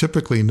 it's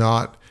typically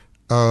not,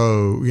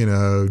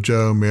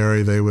 Joe,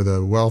 Mary, they were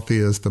the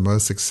wealthiest, the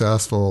most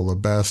successful, the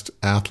best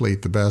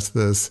athlete, the best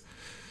this.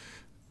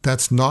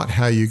 That's not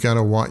how you're going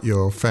to want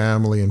your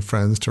family and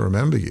friends to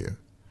remember you.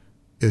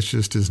 It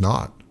just is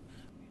not.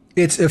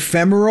 It's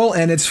ephemeral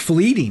and it's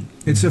fleeting.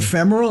 It's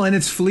ephemeral and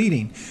it's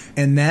fleeting.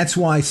 And that's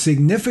why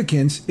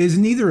significance is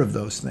neither of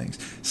those things.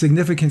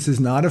 Significance is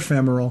not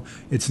ephemeral.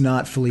 It's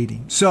not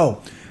fleeting.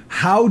 So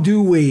how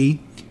do we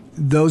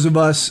those of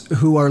us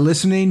who are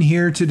listening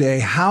here today,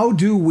 how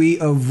do we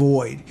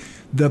avoid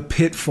the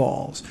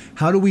pitfalls?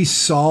 How do we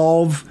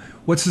solve,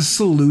 what's the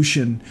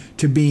solution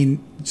to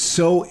being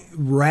so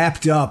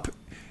wrapped up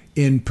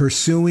in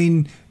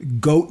pursuing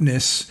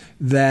goatness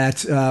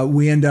that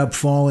we end up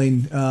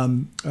falling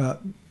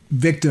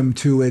victim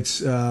to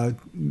its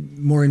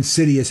more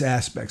insidious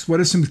aspects? What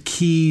are some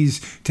keys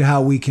to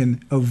how we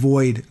can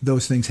avoid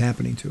those things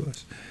happening to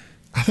us?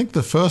 I think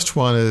the first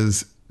one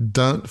is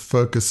don't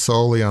focus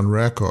solely on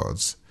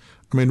records.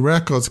 I mean,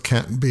 records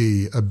can't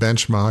be a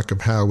benchmark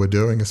of how we're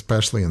doing,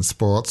 especially in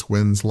sports,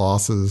 wins,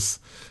 losses,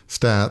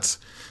 stats.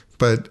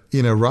 But,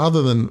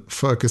 rather than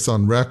focus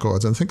on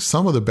records, and I think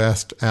some of the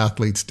best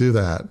athletes do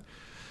that,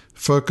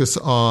 focus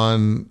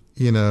on,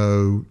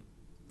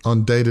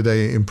 on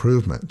day-to-day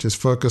improvement. Just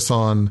focus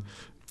on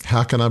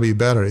how can I be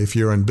better? If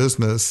you're in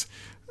business,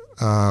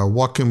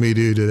 what can we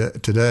do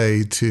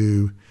today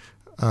to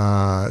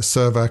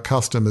serve our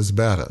customers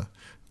better?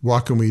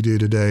 What can we do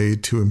today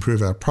to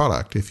improve our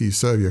product? If you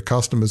serve your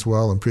customers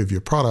well, improve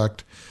your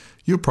product,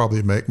 you'll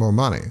probably make more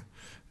money.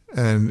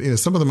 And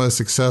some of the most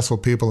successful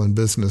people in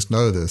business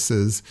know this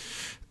is,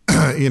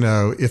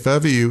 if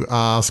ever you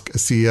ask a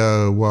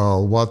CEO,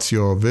 well, what's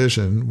your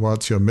vision?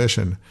 What's your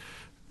mission?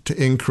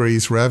 To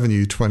increase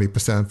revenue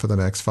 20% for the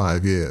next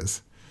 5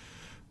 years.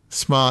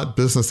 Smart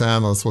business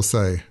analysts will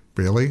say,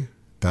 really?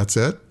 That's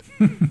it?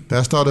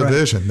 That's not a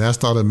vision.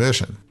 That's not a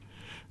mission.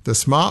 The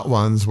smart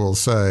ones will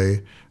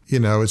say,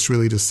 it's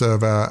really to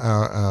serve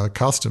our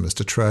customers,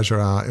 to treasure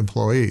our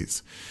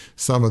employees.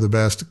 Some of the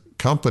best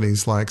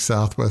companies like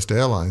Southwest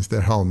Airlines,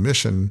 their whole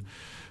mission,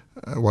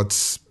 what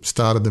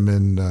started them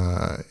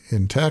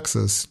in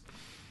Texas,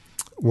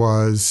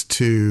 was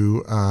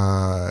to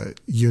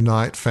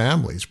unite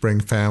families,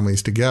 bring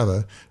families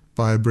together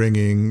by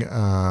bringing,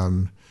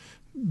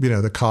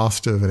 the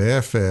cost of an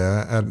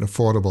airfare at an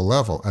affordable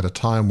level at a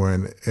time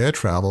when air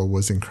travel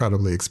was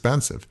incredibly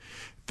expensive.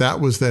 That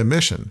was their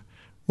mission.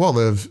 Well,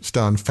 they've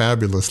done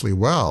fabulously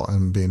well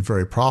and been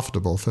very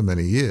profitable for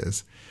many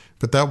years.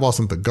 But that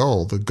wasn't the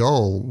goal. The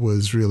goal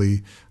was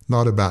really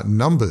not about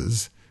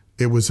numbers.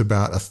 It was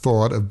about a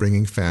thought of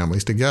bringing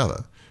families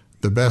together.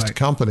 The best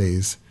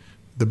companies,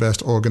 the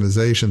best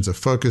organizations are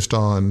focused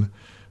on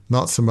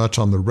not so much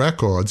on the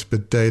records,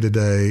 but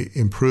day-to-day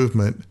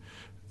improvement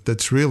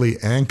that's really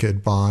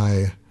anchored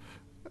by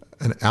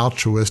an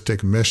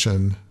altruistic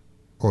mission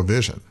or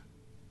vision,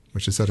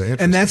 which is sort of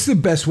interesting. And that's the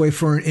best way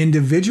for an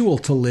individual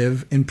to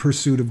live in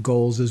pursuit of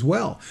goals as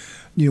well.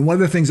 One of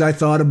the things I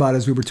thought about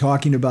as we were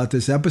talking about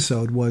this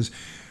episode was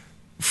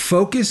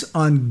focus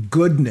on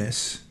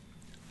goodness,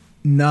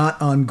 not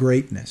on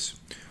greatness.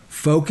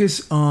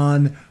 Focus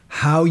on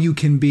how you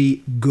can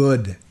be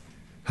good,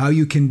 how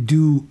you can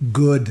do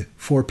good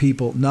for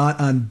people, not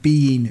on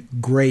being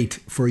great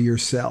for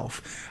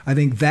yourself. I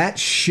think that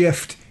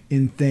shift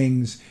in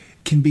things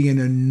can be an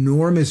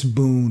enormous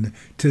boon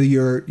to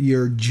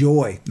your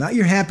joy, not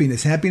your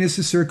happiness. Happiness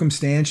is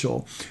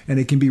circumstantial, and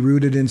it can be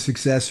rooted in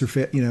success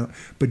or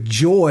but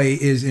joy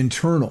is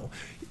internal.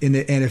 And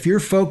if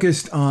you're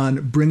focused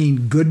on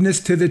bringing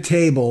goodness to the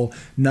table,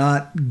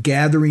 not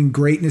gathering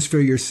greatness for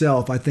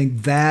yourself, I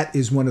think that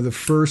is one of the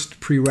first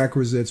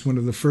prerequisites, one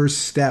of the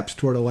first steps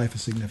toward a life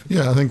of significance.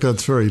 Yeah, I think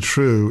that's very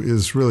true.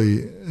 It's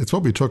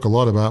what we talk a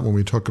lot about when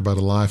we talk about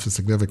a life of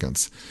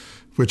significance,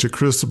 which at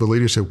Crucible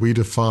Leadership we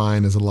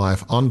define as a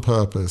life on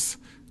purpose,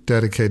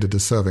 dedicated to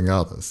serving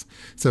others.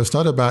 So it's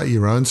not about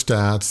your own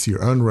stats,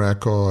 your own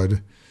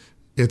record.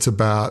 It's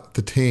about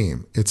the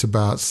team. It's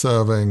about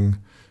serving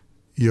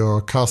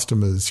your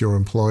customers, your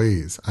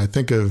employees. I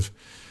think of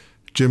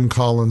Jim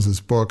Collins'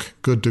 book,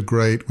 Good to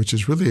Great, which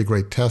is really a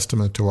great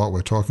testament to what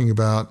we're talking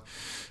about.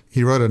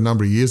 He wrote it a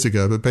number of years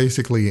ago, but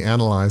basically he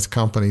analyzed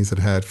companies that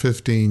had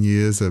 15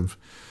 years of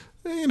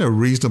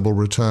reasonable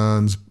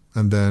returns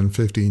and then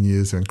 15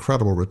 years of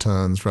incredible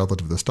returns relative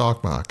to the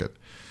stock market.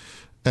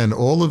 And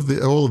all of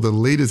the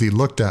leaders he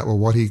looked at were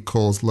what he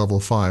calls level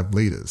 5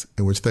 leaders,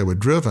 in which they were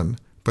driven,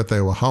 but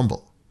they were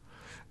humble.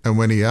 And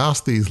when he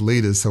asked these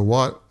leaders, so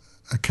what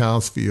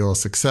accounts for your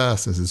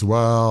success? He says,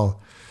 well,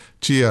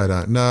 gee, I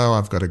don't know.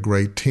 I've got a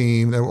great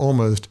team. They were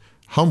almost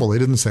humble. They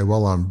didn't say,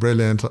 well, I'm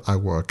brilliant. I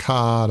work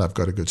hard. I've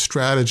got a good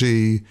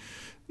strategy.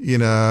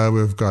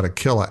 We've got a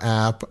killer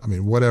app. I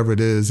mean, whatever it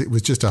is. It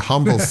was just a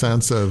humble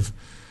sense of,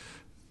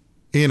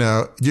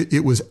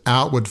 it was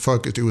outward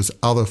focused. It was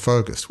other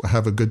focused. We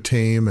have a good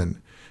team. And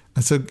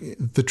so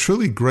the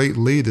truly great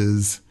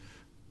leaders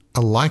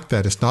are like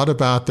that. It's not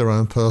about their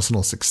own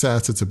personal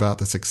success. It's about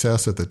the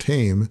success of the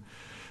team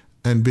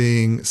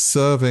and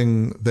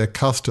serving their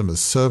customers,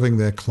 serving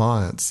their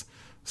clients,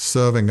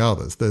 serving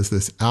others. There's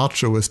this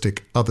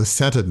altruistic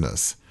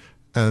other-centeredness.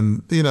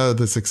 And,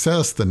 the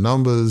success, the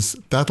numbers,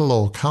 that'll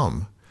all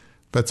come.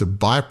 But it's a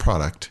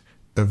byproduct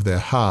of their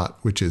heart,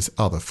 which is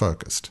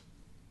other-focused.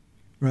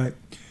 Right.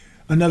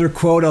 Another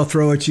quote I'll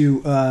throw at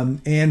you,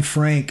 Anne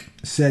Frank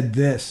said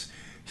this: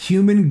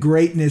 human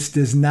greatness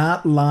does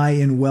not lie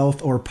in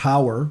wealth or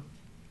power,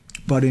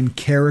 but in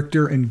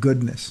character and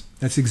goodness.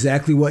 That's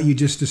exactly what you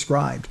just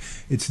described.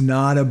 It's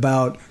not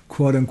about,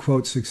 quote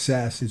unquote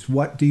success. It's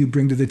what do you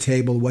bring to the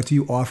table? What do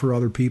you offer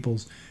other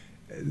people's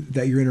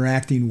that you're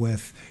interacting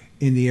with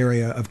in the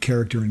area of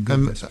character and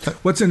goodness?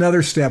 What's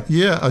another step?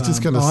 Yeah, I was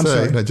just going to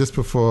say, just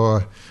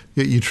before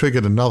you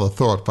triggered another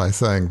thought by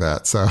saying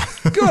that. So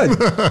good.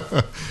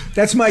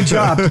 That's my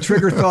job, to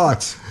trigger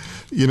thoughts.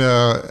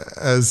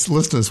 As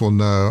listeners will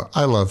know,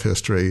 I love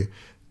history,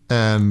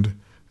 and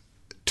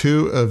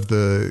two of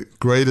the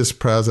greatest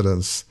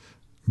presidents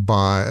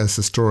as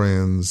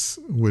historians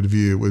would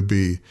view would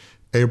be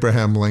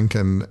Abraham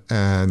Lincoln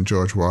and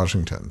George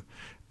Washington.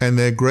 And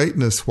their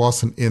greatness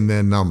wasn't in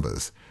their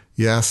numbers.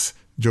 Yes,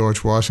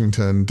 George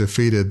Washington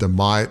defeated the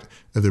might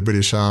of the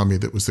British Army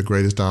that was the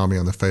greatest army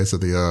on the face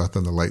of the earth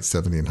in the late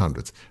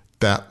 1700s.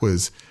 That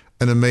was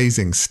an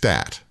amazing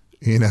stat,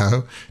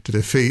 to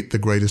defeat the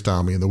greatest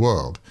army in the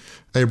world.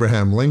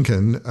 Abraham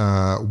Lincoln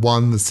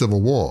won the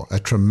Civil War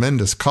at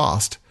tremendous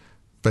cost,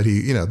 but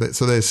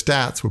so their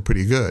stats were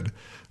pretty good.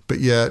 But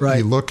yet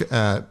you look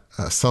at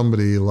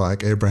somebody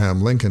like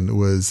Abraham Lincoln, who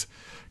was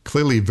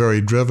clearly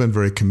very driven,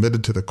 very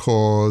committed to the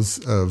cause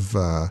of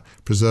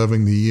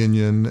preserving the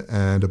Union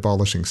and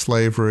abolishing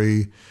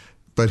slavery.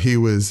 But he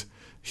was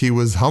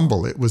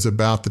humble. It was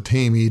about the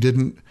team. He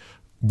didn't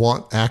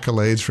want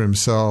accolades for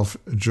himself.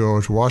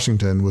 George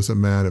Washington was a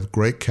man of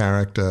great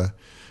character,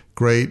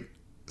 great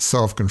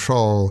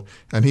self-control,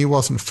 and he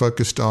wasn't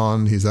focused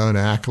on his own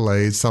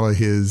accolades. Some of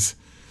his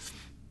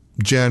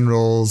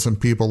generals and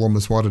people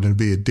almost wanted him to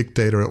be a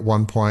dictator at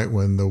one point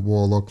when the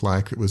war looked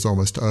like it was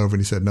almost over. And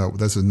he said, no,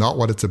 this is not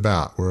what it's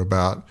about. We're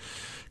about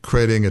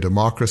creating a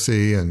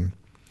democracy. And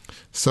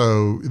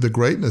so the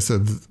greatness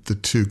of the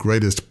two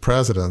greatest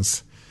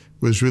presidents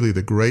was really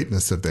the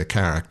greatness of their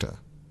character.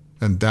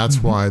 And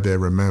that's why they're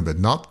remembered,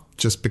 not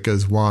just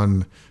because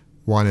one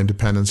won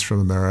independence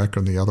from America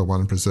and the other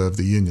one preserved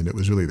the Union. It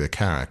was really their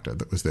character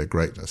that was their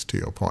greatness, to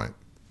your point.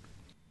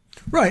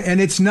 Right. And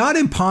it's not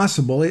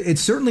impossible.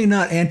 It's certainly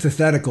not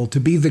antithetical to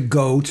be the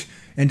GOAT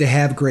and to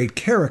have great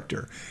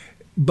character.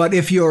 But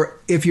if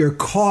you're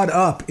caught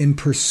up in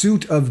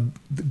pursuit of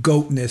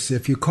goatness,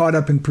 if you're caught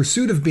up in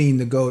pursuit of being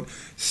the GOAT,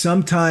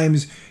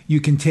 sometimes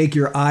you can take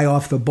your eye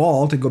off the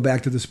ball, to go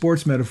back to the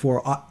sports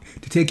metaphor,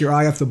 to take your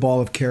eye off the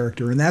ball of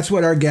character. And that's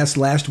what our guest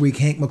last week,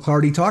 Hank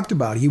McLarty, talked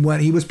about. He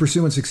was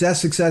pursuing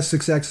success,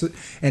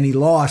 and he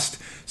lost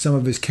some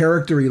of his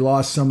character, he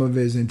lost some of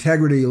his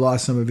integrity, he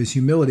lost some of his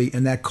humility,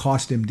 and that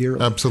cost him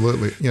dearly.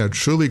 Absolutely.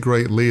 Truly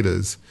great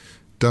leaders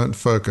don't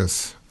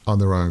focus on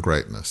their own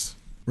greatness.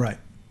 Right.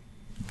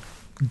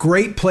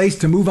 Great place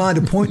to move on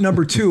to point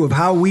number 2 of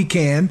how we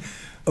can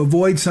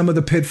avoid some of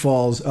the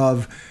pitfalls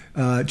of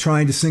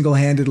trying to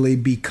single-handedly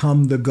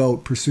become the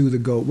GOAT, pursue the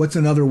GOAT. What's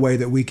another way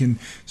that we can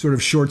sort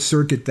of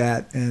short-circuit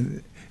that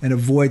and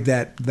avoid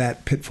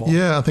that pitfall?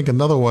 Yeah, I think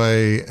another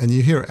way, and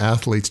you hear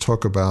athletes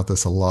talk about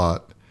this a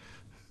lot,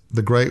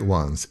 the great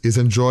ones, is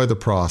enjoy the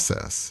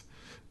process.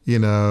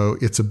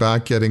 It's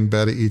about getting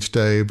better each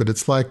day, but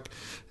it's like,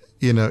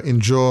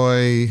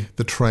 enjoy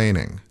the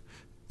training.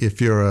 If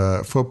you're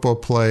a football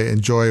player,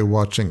 enjoy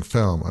watching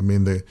film. I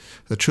mean,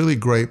 the truly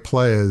great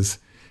players,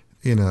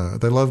 they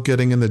love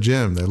getting in the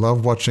gym. They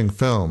love watching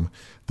film.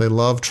 They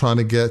love trying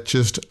to get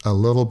just a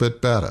little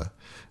bit better.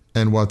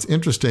 And what's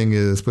interesting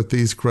is with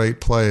these great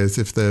players,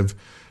 if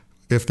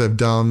they've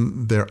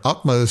done their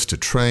utmost to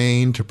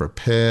train, to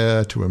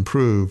prepare, to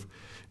improve,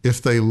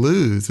 if they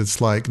lose, it's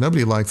like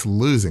nobody likes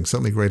losing.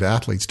 Certainly great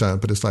athletes don't,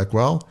 but it's like,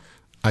 well,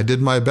 I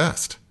did my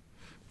best.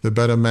 The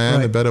better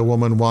man, the better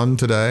woman won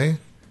today.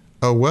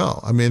 Oh, well,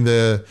 I mean,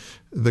 the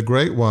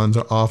great ones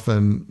are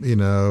often,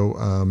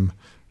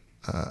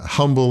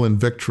 humble in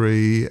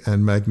victory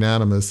and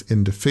magnanimous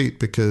in defeat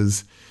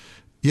because,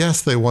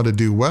 yes, they want to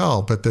do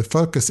well, but their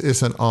focus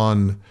isn't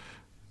on,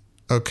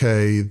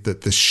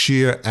 the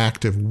sheer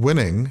act of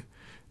winning.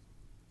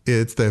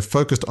 They're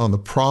focused on the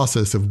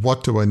process of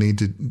what do I need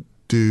to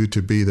do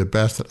to be the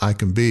best that I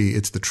can be.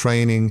 It's the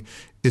training.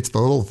 It's the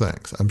little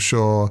things. I'm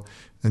sure,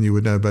 and you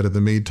would know better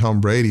than me,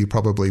 Tom Brady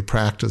probably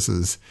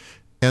practices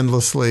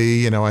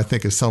endlessly. I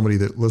think as somebody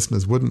that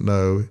listeners wouldn't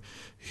know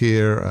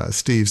here,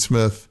 Steve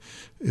Smith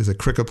is a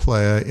cricket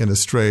player in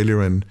Australia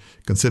and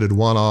considered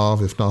one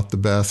of, if not the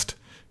best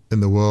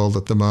in the world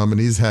at the moment.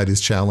 He's had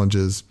his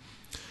challenges.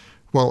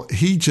 Well,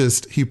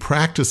 he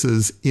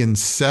practices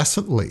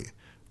incessantly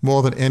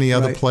more than any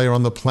other player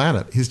on the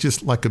planet. He's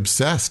just like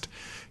obsessed.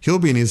 He'll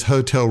be in his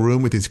hotel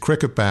room with his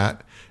cricket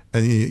bat,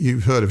 and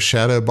you've heard of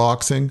shadow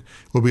boxing.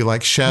 Will be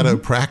like shadow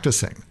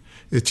practicing.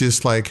 It's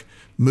just like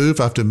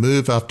move after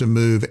move after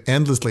move,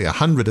 endlessly,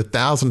 100,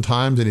 1,000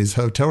 times in his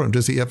hotel room.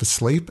 Does he ever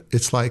sleep?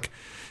 It's like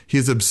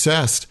he's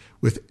obsessed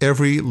with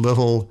every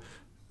little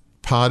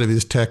part of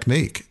his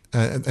technique.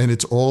 And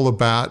it's all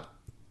about,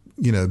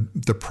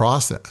 the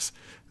process.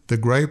 The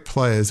great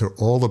players are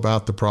all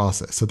about the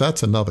process. So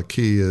that's another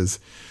key is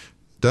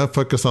don't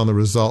focus on the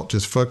result.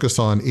 Just focus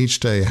on each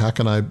day. How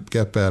can I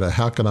get better?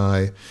 How can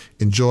I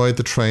enjoy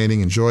the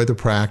training, enjoy the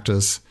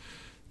practice?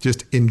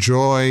 Just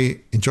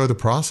enjoy the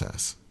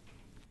process.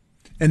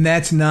 And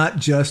that's not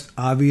just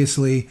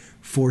obviously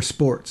for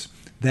sports.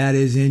 That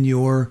is in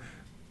your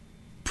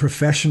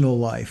professional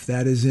life,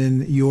 that is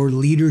in your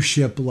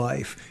leadership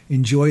life.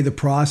 Enjoy the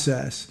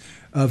process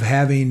of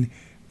having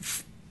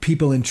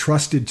people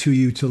entrusted to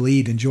you to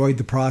lead. Enjoy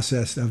the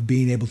process of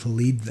being able to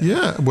lead them.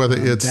 Yeah, whether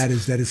it's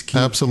that is key.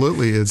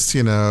 Absolutely, it's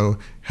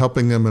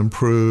helping them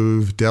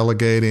improve,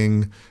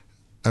 delegating.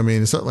 I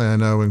mean, certainly I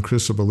know in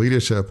Crucible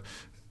Leadership,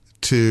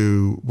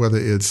 to whether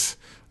it's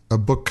a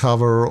book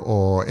cover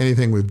or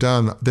anything we've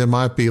done, there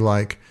might be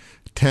like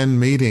 10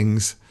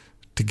 meetings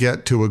to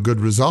get to a good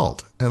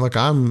result. And look,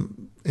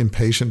 I'm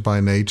impatient by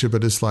nature,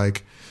 but it's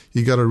like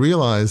you got to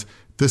realize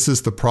this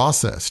is the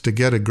process. To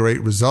get a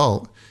great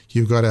result,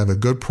 you've got to have a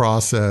good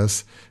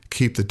process,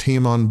 keep the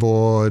team on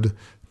board,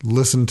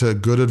 listen to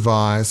good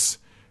advice,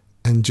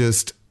 and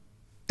just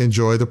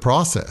enjoy the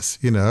process.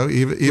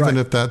 Even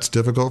if that's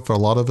difficult for a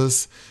lot of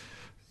us,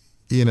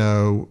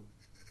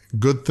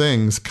 good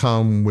things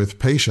come with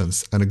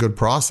patience and a good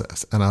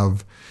process. And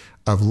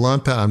I've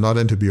learned that. I'm not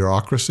into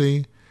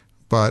bureaucracy,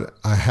 but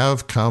I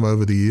have come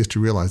over the years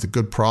to realize a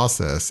good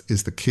process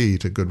is the key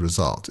to good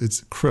results.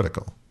 It's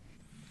critical.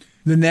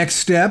 The next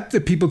step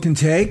that people can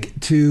take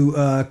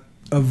to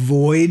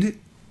avoid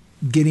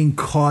getting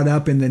caught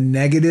up in the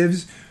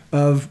negatives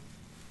of,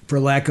 for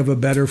lack of a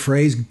better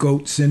phrase,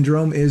 GOAT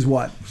syndrome is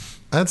what?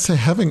 I'd say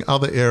having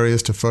other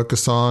areas to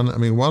focus on. I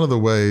mean, one of the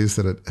ways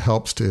that it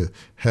helps to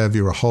have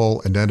your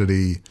whole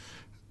identity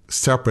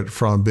separate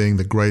from being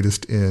the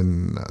greatest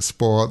in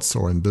sports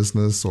or in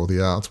business or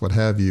the arts, what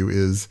have you,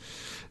 is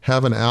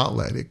have an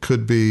outlet. It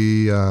could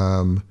be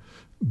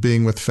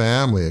being with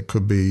family. It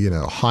could be,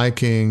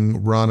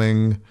 hiking,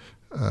 running,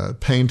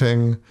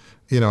 painting.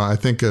 I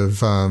think of,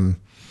 certainly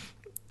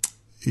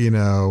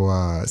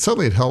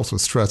it helps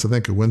with stress. I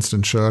think of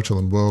Winston Churchill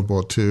in World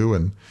War II,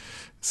 and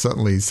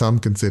certainly some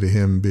consider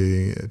him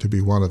to be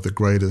one of the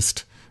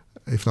greatest,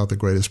 if not the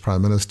greatest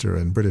prime minister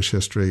in British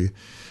history.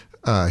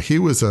 He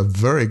was a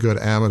very good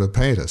amateur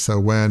painter. So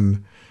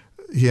when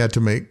he had to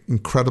make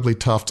incredibly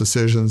tough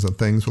decisions and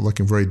things were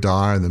looking very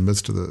dire in the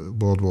midst of the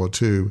World War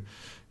II,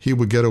 he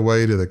would get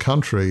away to the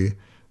country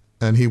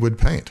and he would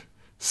paint.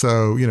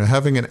 So,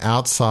 having an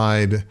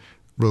outside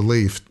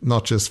relief,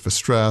 not just for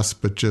stress,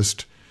 but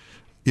just,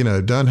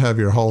 don't have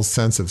your whole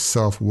sense of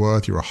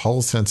self-worth, your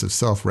whole sense of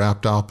self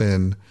wrapped up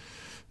in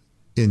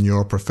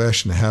your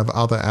profession. Have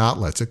other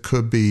outlets. It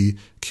could be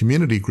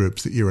community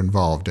groups that you're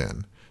involved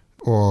in.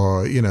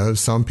 Or,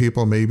 some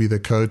people may be the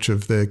coach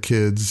of their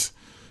kids'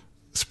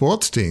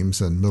 sports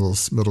teams in middle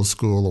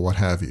school or what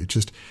have you.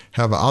 Just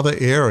have other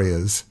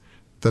areas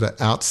that are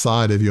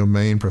outside of your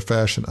main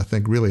profession, I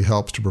think really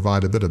helps to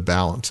provide a bit of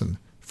balance and,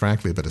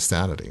 frankly, a bit of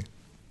sanity.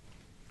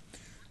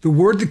 The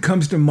word that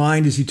comes to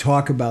mind as you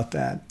talk about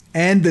that,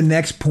 and the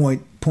next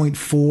point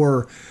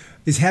 4,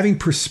 is having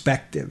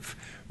perspective,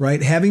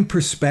 right? Having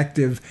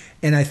perspective.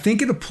 And I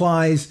think it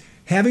applies,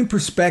 having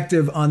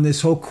perspective on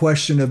this whole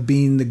question of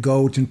being the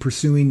GOAT and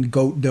pursuing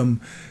GOATdom,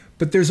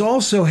 but there's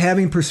also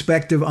having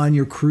perspective on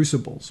your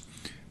crucibles,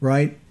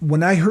 right?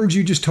 When I heard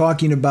you just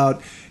talking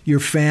about your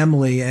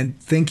family and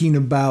thinking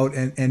about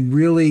and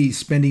really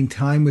spending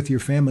time with your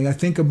family, I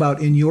think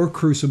about in your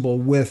crucible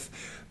with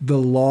the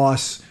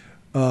loss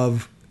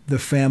of the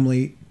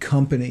family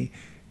company.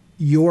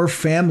 Your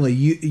family,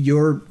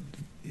 you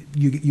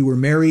were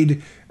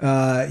married,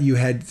 you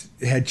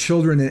had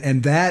children,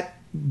 and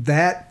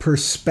that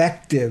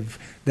perspective,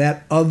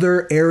 that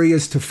other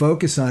areas to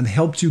focus on,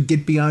 helps you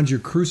get beyond your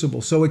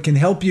crucible. So it can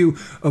help you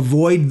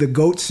avoid the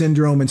GOAT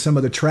syndrome and some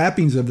of the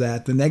trappings of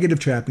that, the negative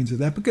trappings of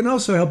that, but can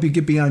also help you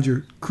get beyond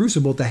your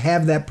crucible to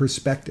have that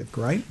perspective,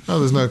 right? Oh,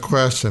 there's no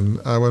question.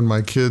 When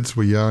my kids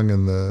were young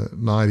in the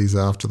 90s,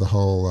 after the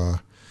whole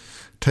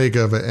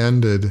takeover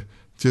ended,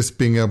 just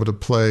being able to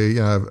play,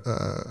 I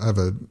have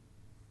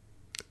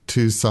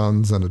 2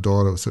 sons and a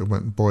daughter, so it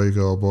went boy,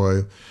 girl,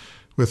 boy.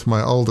 With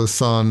my older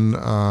son,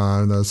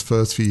 in those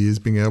first few years,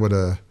 being able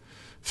to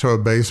throw a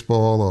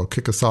baseball or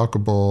kick a soccer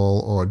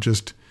ball or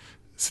just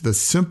the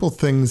simple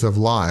things of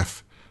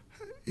life,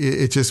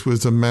 it just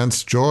was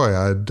immense joy.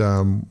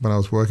 When I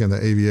was working in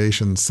the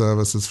aviation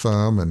services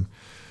firm, and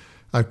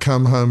I'd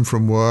come home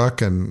from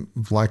work, and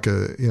like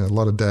a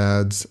lot of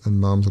dads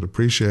and moms would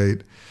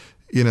appreciate,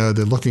 they're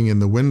looking in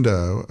the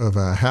window of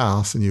our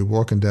house, and you're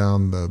walking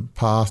down the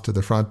path to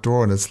the front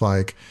door, and it's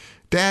like,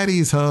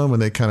 Daddy's home,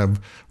 and they kind of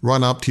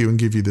run up to you and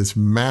give you this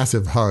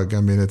massive hug.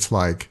 I mean, it's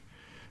like,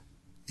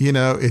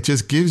 it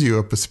just gives you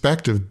a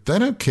perspective. They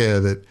don't care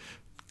that,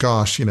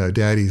 gosh,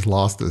 Daddy's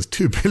lost this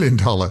 $2 billion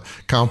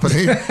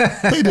company.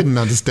 They didn't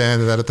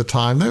understand that at the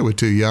time. They were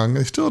too young.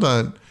 They still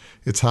don't.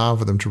 It's hard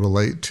for them to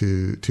relate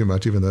to too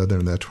much, even though they're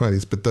in their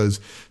 20s. But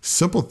those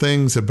simple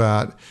things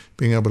about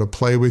being able to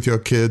play with your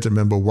kids. I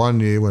remember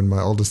one year when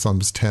my oldest son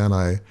was 10,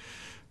 I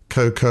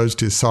co-coached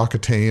his soccer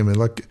team, and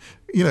look,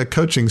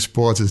 coaching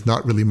sports is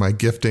not really my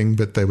gifting,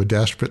 but they were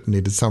desperate and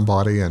needed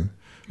somebody. And,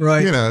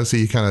 right. So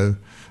you kind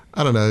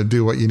of,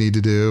 do what you need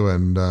to do.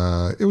 And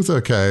it was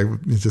okay.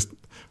 It's just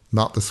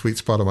not the sweet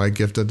spot of my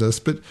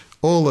giftedness. But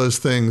all those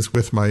things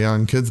with my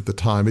young kids at the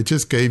time, it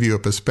just gave you a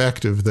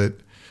perspective that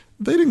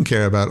they didn't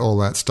care about all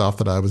that stuff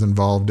that I was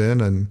involved in.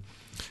 And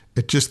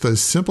It's just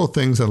those simple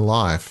things in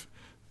life,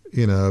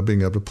 being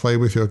able to play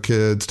with your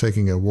kids,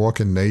 taking a walk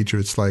in nature.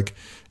 It's like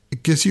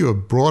it gives you a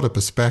broader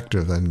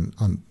perspective than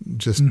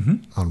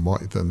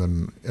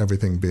than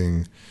everything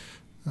being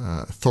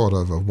thought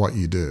of what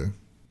you do.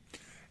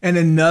 And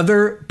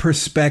another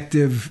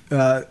perspective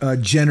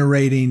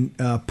generating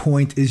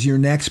point is your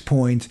next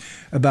point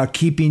about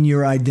keeping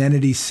your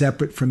identity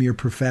separate from your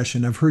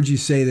profession. I've heard you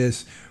say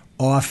this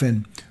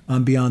often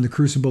on Beyond the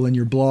Crucible in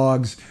your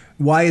blogs.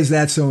 Why is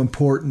that so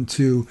important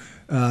to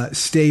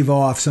stave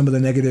off some of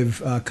the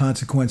negative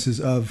consequences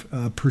of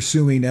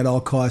pursuing at all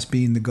costs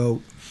being the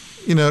GOAT?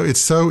 It's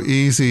so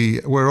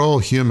easy. We're all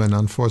human,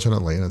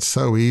 unfortunately, and it's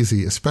so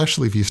easy,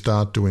 especially if you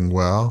start doing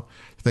well,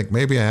 to think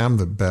maybe I am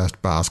the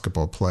best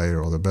basketball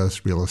player or the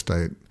best real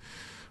estate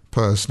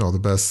person or the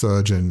best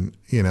surgeon,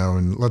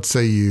 and let's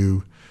say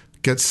you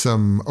get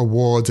some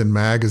awards in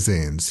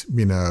magazines,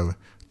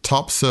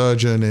 top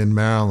surgeon in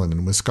Maryland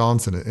and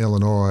Wisconsin and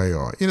Illinois,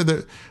 or,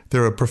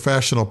 there are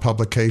professional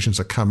publications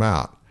that come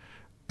out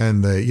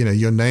and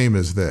your name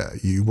is there.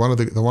 You're one of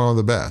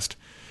the best.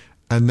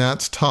 And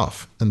that's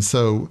tough. And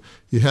so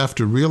you have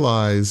to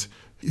realize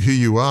who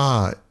you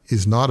are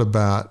is not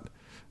about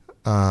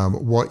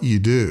what you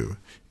do.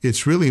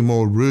 It's really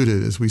more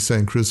rooted, as we say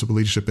in Crucible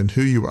Leadership, in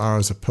who you are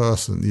as a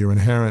person, your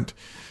inherent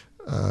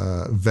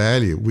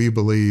value. We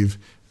believe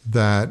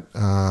that,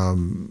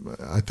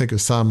 I think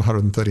of Psalm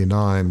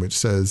 139, which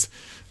says,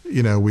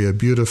 we are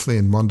beautifully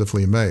and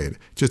wonderfully made.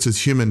 Just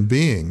as human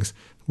beings,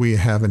 we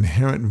have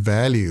inherent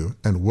value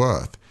and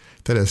worth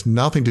that has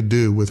nothing to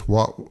do with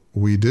what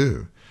we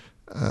do.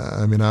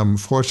 I'm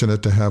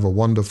fortunate to have a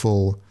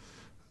wonderful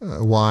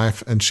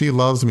wife, and she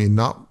loves me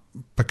not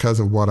because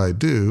of what I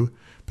do,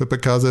 but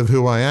because of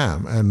who I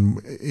am.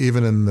 And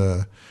even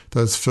in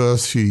those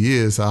first few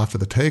years after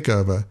the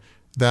takeover,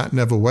 that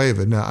never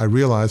wavered. Now, I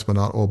realize we're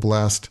not all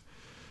blessed.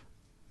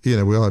 We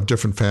all have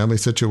different family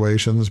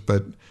situations,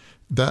 but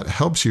that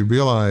helps you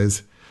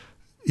realize,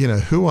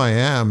 who I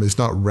am is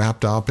not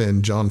wrapped up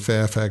in John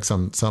Fairfax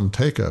on some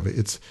takeover.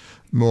 It's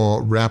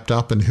more wrapped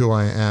up in who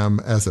I am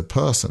as a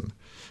person.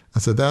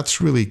 And so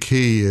that's really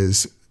key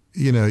is,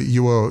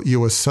 you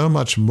are so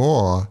much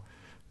more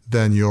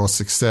than your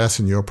success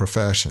in your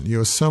profession.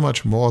 You are so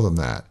much more than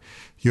that.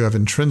 You have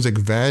intrinsic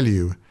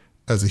value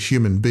as a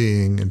human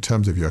being in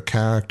terms of your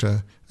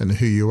character and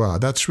who you are.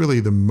 That's really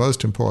the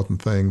most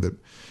important thing that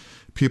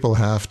people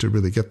have to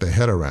really get their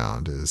head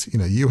around is,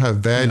 you have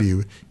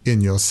value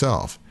in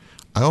yourself.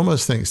 I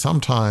almost think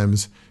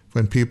sometimes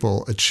when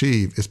people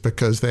achieve, it's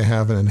because they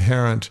have an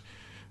inherent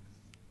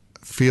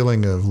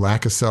feeling of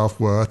lack of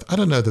self-worth. I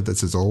don't know that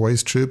this is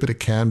always true, but it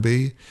can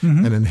be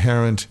an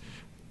inherent,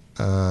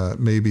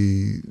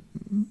 maybe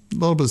a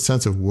little bit of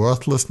sense of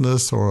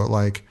worthlessness, or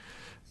like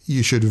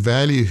you should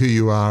value who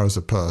you are as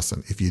a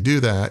person. If you do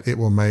that, it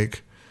will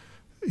make,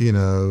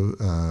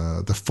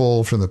 the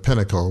fall from the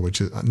pinnacle,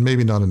 which is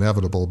maybe not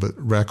inevitable, but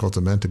records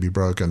are meant to be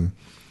broken.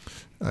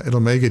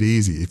 It'll make it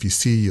easy if you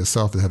see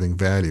yourself as having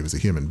value as a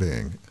human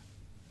being.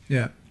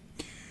 Yeah.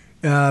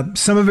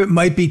 Some of it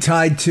might be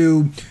tied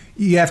to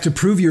you have to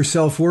prove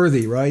yourself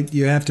worthy, right?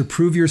 You have to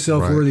prove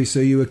yourself worthy. So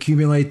you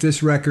accumulate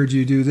this record,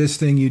 you do this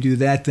thing, you do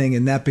that thing,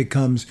 and that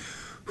becomes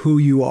who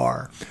you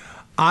are.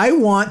 I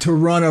want to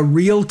run a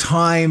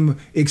real-time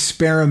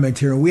experiment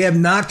here. We have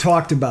not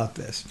talked about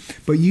this,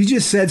 but you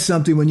just said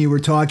something when you were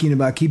talking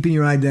about keeping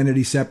your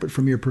identity separate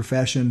from your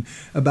profession,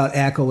 about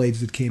accolades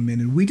that came in.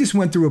 And we just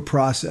went through a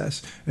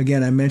process.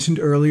 Again, I mentioned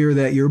earlier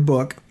that your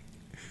book,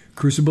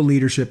 Crucible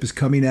Leadership, is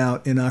coming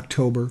out in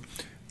October.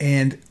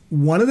 And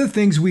one of the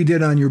things we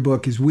did on your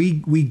book is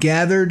we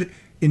gathered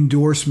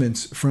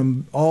endorsements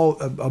from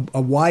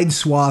a wide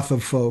swath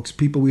of folks,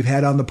 people we've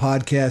had on the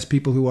podcast,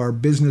 people who are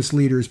business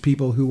leaders,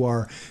 people who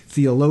are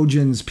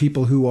theologians,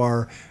 people who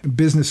are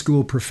business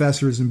school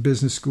professors and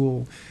business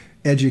school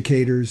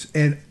educators.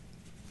 And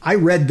I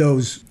read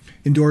those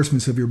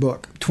endorsements of your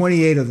book,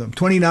 29 of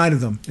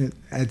them.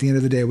 At the end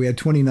of the day, we had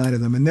 29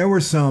 of them. And there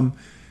were some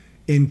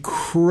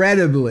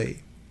incredibly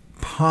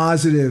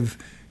positive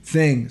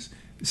things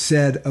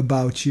said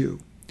about you.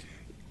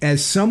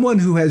 As someone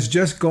who has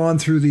just gone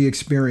through the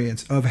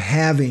experience of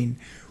having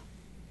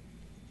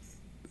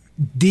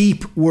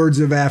deep words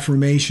of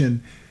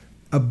affirmation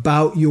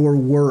about your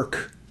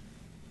work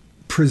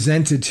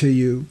presented to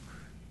you,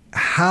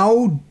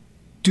 how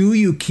do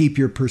you keep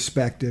your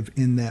perspective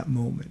in that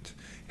moment?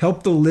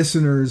 Help the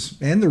listeners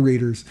and the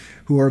readers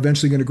who are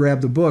eventually going to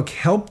grab the book,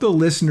 help the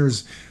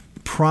listeners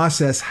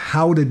process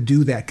how to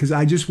do that, because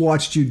I just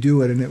watched you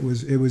do it, and it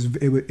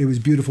was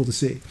beautiful to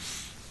see.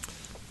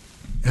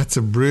 That's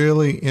a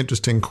really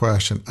interesting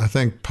question. I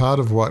think part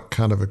of what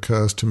kind of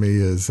occurs to me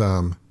is,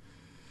 my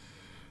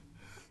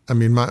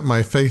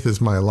faith is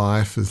my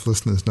life. As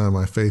listeners know,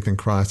 my faith in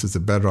Christ is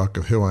the bedrock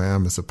of who I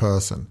am as a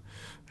person.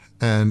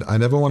 And I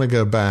never want to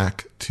go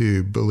back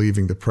to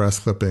believing the press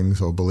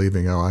clippings or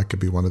believing, I could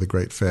be one of the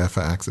great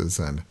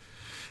Fairfaxes. And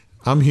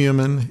I'm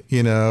human,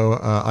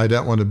 I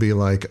don't want to be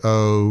like,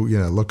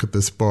 look at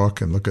this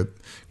book and look at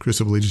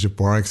Crucible Leadership,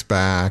 Warwick's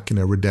back,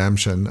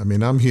 redemption.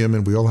 I'm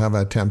human. We all have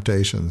our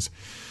temptations.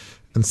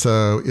 And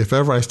so if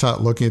ever I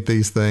start looking at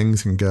these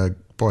things and go,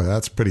 boy,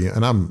 that's pretty,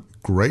 and I'm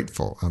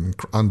grateful, I'm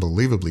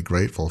unbelievably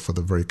grateful for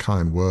the very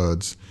kind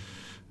words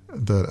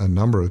that a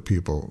number of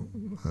people,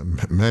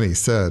 many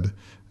said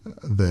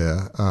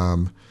there.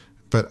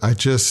 But I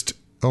just,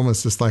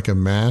 almost just like a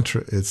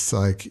mantra, it's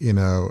like,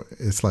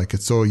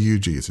 it's all you,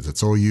 Jesus.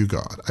 It's all you,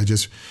 God. I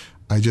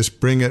just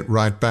bring it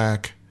right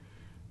back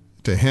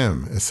to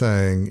him,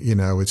 saying,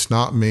 it's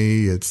not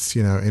me. It's,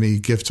 any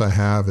gifts I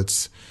have,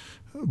 it's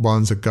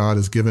ones that God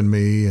has given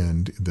me,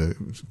 and the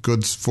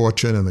good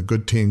fortune and the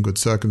good team, good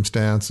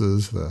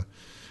circumstances, the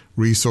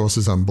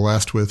resources I'm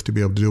blessed with to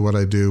be able to do what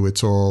I do.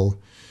 It's all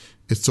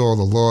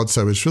the Lord.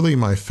 So it's really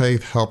my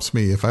faith helps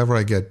me if ever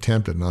I get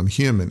tempted, and I'm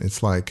human.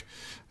 It's like,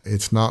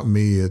 it's not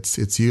me,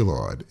 it's you,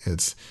 Lord.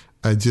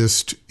 I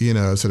just,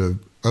 sort of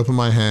open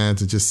my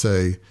hands and just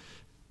say,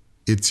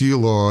 it's you,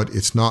 Lord,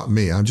 it's not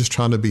me. I'm just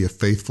trying to be a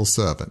faithful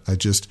servant. I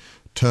just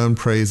turn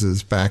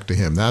praises back to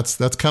him. That's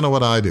kind of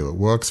what I do. It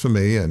works for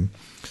me. And,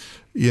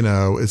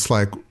 it's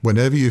like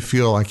whenever you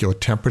feel like your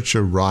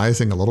temperature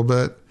rising a little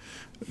bit,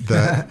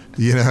 that,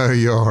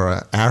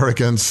 your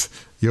arrogance,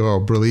 your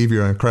believe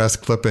you're in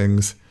crest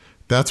clippings,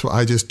 that's what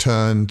I just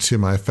turn to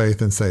my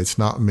faith and say, it's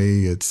not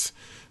me, it's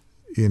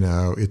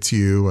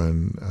you,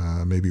 and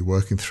maybe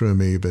working through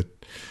me. But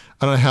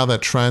I don't know how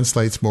that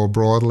translates more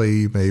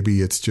broadly.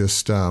 Maybe it's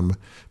just,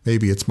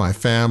 maybe it's my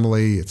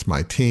family, it's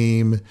my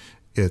team,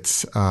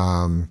 it's,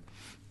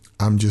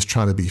 I'm just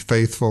trying to be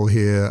faithful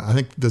here. I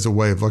think there's a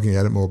way of looking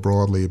at it more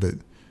broadly, but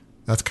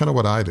that's kind of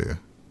what I do.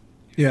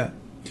 Yeah.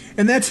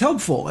 And that's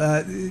helpful.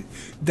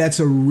 That's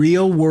a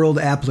real world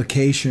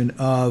application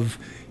of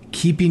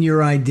keeping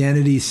your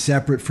identity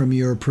separate from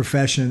your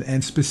profession,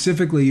 and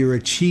specifically your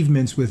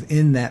achievements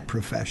within that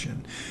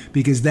profession,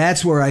 because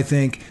that's where I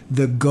think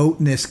the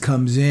goatness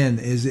comes in.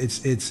 Is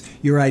it's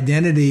your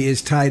identity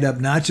is tied up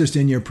not just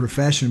in your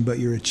profession, but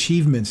your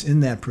achievements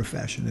in that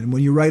profession. And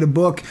when you write a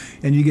book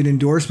and you get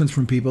endorsements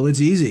from people, it's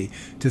easy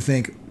to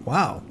think,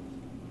 wow,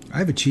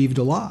 I've achieved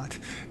a lot.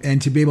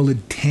 And to be able to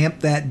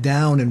tamp that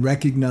down and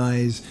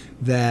recognize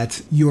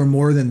that you're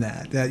more than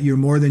that you're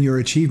more than your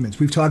achievements.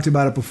 We've talked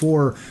about it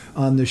before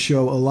on the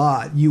show a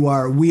lot.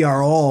 We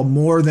are all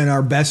more than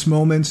our best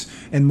moments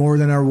and more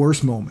than our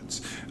worst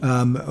moments.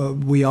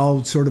 We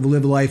all sort of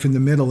live life in the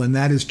middle, and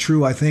that is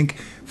true, I think,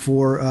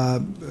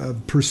 for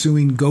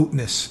pursuing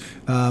goatness.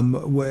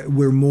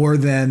 We're more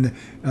than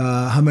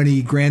how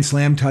many Grand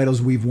Slam titles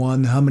we've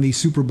won, how many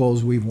Super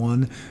Bowls we've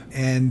won,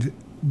 and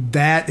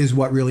that is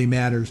what really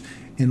matters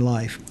in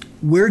life.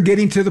 We're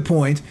getting to the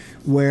point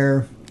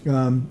where,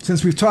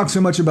 since we've talked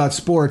so much about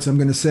sports, I'm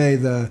going to say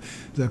the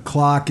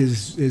clock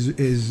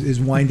is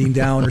winding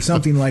down or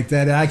something like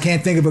that. I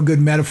can't think of a good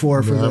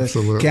metaphor for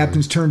the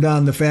captain's turned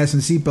on the fasten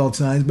seatbelt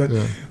signs,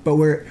 but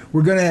we're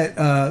going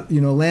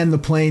to land the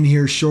plane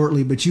here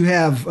shortly. But you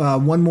have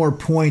one more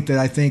point that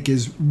I think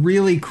is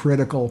really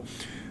critical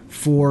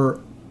for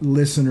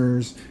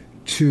listeners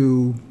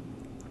to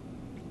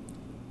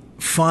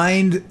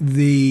find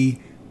the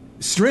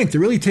strength. It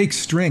really takes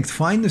strength.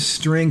 Find the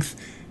strength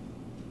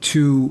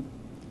to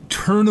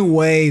turn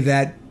away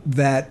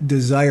that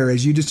desire,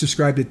 as you just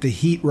described it, the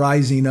heat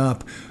rising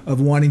up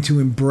of wanting to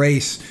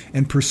embrace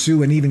and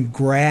pursue and even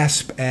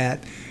grasp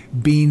at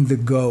being the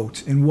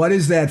GOAT. And what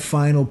is that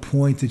final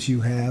point that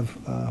you have,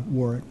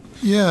 Warwick?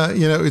 Yeah,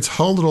 it's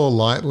hold it all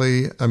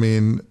lightly. I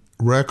mean,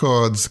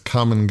 records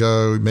come and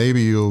go.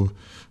 Maybe you're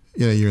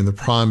in the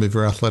prime of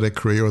your athletic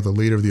career or the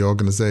leader of the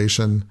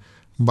organization,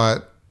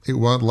 but it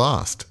won't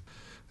last.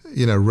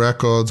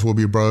 Records will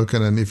be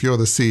broken, and if you're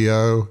the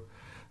CEO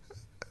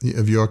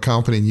of your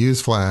company,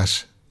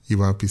 newsflash, you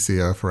won't be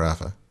CEO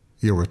forever.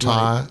 You'll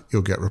retire, right.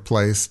 You'll get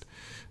replaced,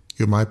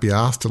 you might be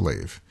asked to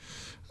leave.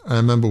 I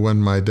remember when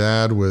my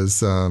dad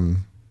was,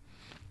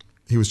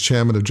 he was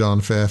chairman of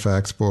John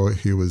Fairfax before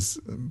he was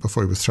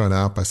thrown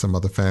out by some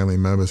other family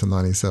members in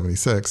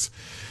 1976.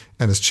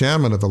 And as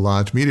chairman of a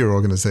large media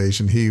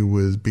organization, he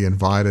would be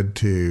invited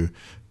to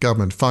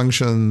government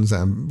functions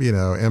and,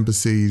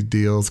 embassy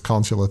deals,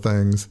 consular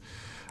things.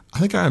 I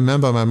think I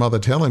remember my mother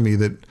telling me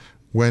that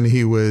when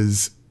he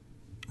was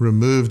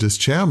removed as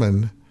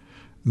chairman,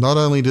 not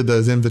only did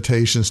those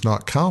invitations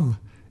not come,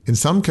 in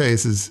some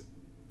cases,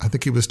 I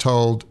think he was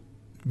told,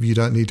 you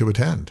don't need to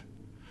attend.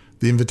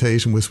 The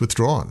invitation was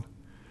withdrawn.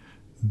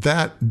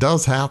 That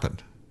does happen.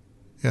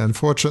 And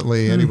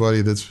unfortunately,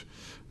 anybody that's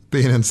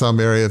been in some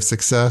area of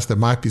success, there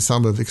might be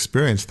some who have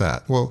experienced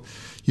that. Well,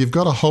 you've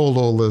got to hold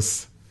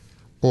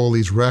all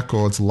these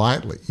records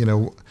lightly.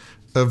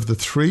 Of the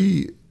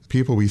three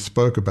people we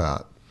spoke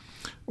about,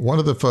 one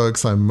of the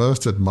folks I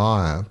most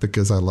admire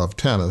because I love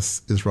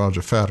tennis is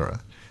Roger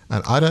Federer.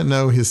 And I don't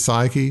know his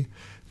psyche,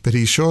 but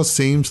he sure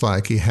seems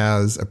like he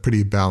has a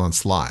pretty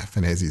balanced life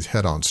and has his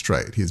head on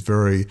straight. Has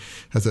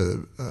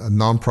a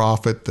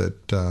nonprofit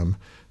that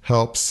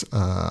helps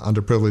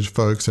underprivileged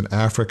folks in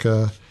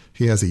Africa.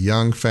 He has a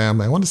young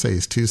family. I want to say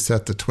he's 2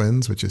 sets of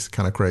twins, which is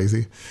kind of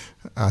crazy.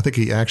 I think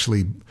he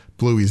actually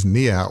blew his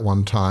knee out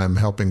one time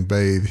helping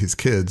bathe his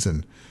kids,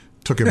 and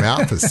took him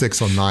out for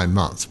 6 or 9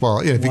 months. Well,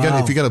 if you're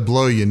going to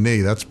blow your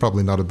knee, that's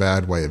probably not a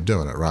bad way of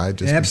doing it, right?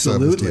 Just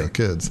Absolutely. in service to your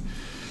kids.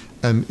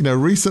 And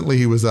recently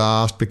he was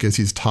asked, because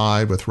he's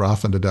tied with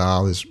Rafa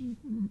Nadal, who's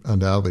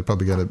undoubtedly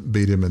probably going to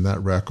beat him in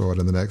that record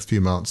in the next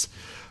few months,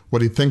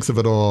 what he thinks of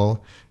it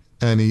all.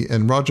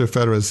 And Roger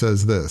Federer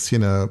says this,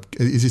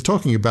 he's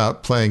talking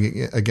about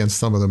playing against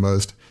some of the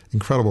most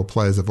incredible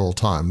players of all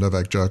time,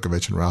 Novak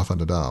Djokovic and Rafa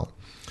Nadal.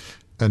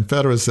 And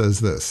Federer says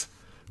this,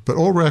 but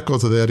all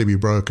records are there to be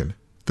broken.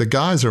 The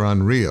guys are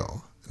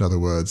unreal. In other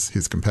words,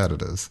 his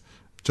competitors,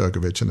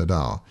 Djokovic and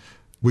Nadal.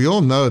 We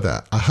all know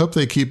that. I hope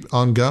they keep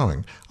on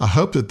going. I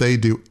hope that they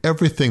do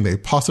everything they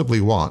possibly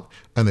want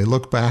and they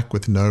look back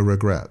with no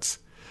regrets.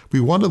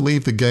 We want to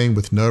leave the game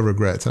with no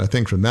regrets. And I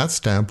think from that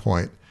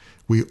standpoint,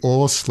 we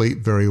all sleep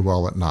very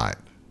well at night.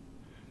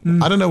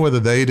 I don't know whether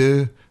they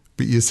do,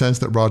 but you sense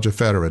that Roger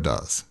Federer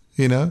does.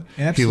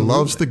 Absolutely. He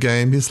loves the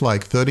game. He's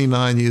like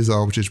 39 years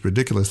old, which is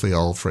ridiculously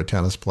old for a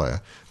tennis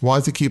player. Why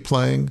does he keep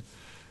playing?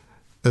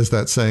 As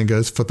that saying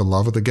goes, for the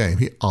love of the game.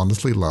 He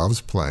honestly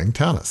loves playing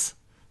tennis.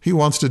 He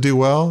wants to do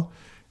well,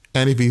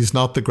 and if he's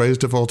not the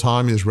greatest of all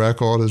time, his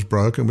record is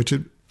broken, which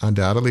it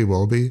undoubtedly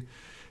will be.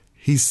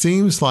 He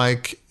seems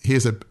like he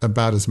has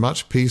about as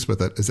much peace with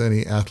it as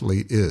any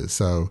athlete is.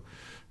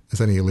 As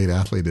any elite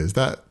athlete is.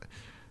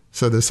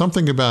 So there's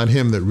something about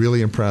him that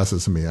really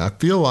impresses me. I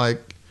feel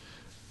like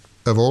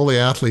of all the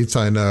athletes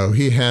I know,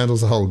 he handles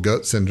the whole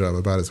GOAT syndrome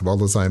about as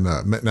well as I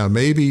know. Now,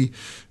 maybe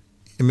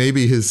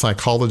his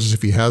psychologist,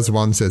 if he has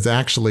one, says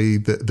actually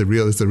the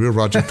real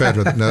Roger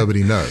Federer that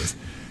nobody knows.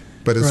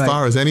 But as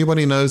far as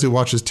anybody knows who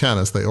watches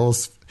tennis,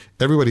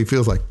 everybody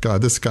feels like,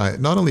 God, this guy,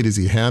 not only does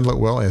he handle it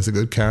well, he has a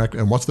good character,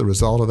 and what's the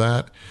result of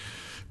that?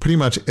 Pretty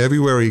much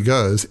everywhere he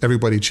goes,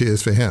 everybody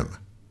cheers for him.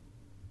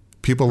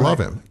 People love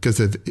him because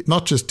of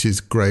not just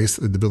his grace,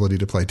 the ability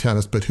to play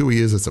tennis, but who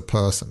he is as a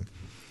person.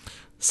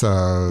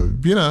 So,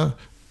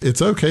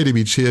 it's okay to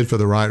be cheered for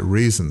the right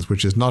reasons,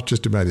 which is not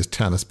just about his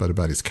tennis, but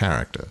about his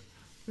character.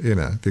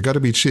 If you've got to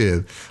be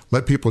cheered,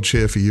 let people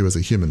cheer for you as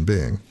a human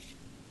being.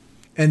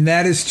 And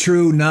that is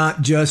true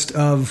not just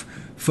of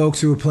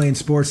folks who are playing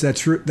sports.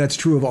 That's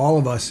true of all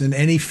of us in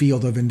any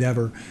field of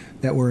endeavor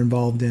that we're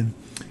involved in.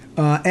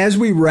 As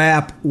we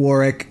wrap,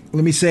 Warwick,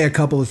 let me say a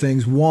couple of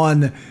things.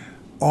 One,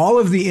 all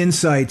of the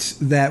insights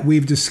that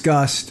we've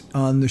discussed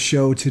on the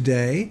show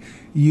today,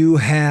 you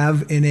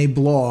have in a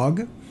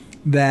blog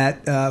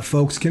that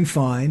folks can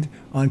find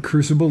on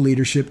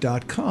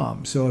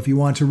crucibleleadership.com. So if you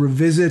want to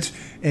revisit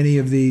any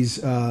of these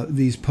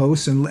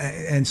posts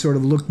and sort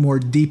of look more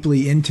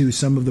deeply into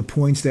some of the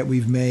points that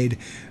we've made,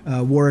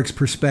 Warwick's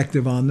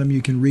perspective on them,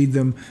 you can read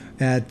them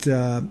at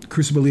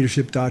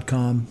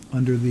crucibleleadership.com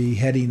under the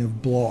heading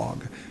of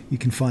blog. You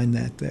can find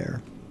that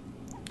there.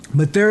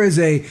 But there is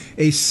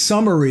a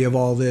summary of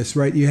all this,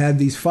 right? You had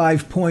these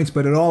 5 points,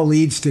 but it all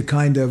leads to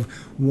kind of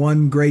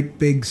one great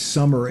big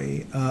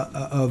summary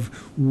of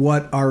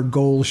what our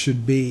goal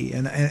should be.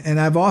 And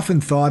I've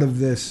often thought of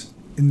this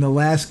in the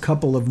last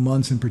couple of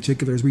months in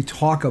particular as we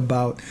talk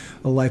about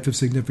a life of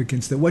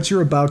significance, that what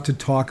you're about to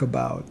talk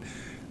about,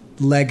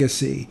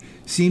 legacy,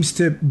 seems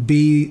to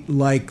be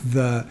like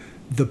the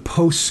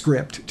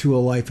postscript to a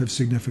life of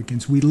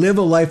significance. We live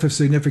a life of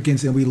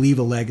significance and we leave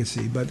a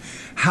legacy. But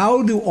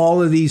how do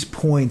all of these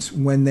points,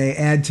 when they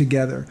add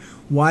together,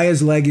 why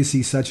is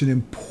legacy such an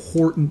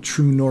important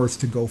true north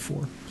to go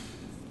for?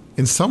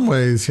 In some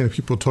ways,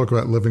 people talk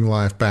about living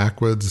life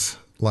backwards,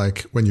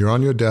 like when you're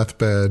on your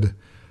deathbed,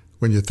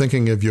 when you're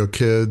thinking of your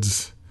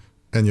kids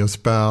and your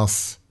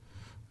spouse,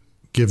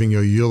 giving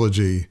your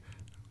eulogy,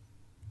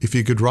 if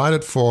you could write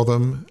it for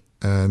them,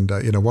 and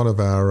one of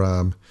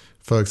our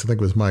folks, I think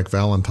it was Mike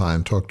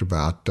Valentine, talked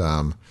about,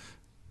 what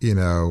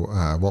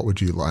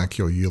would you like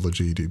your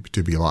eulogy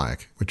to be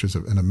like, which was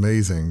an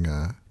amazing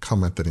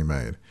comment that he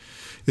made.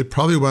 It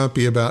probably won't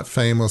be about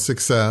fame or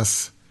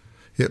success.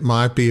 It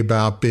might be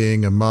about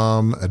being a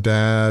mom, a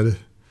dad,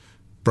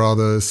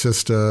 brother,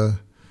 sister,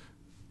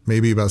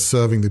 maybe about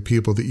serving the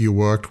people that you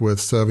worked with,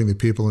 serving the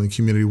people in the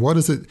community. What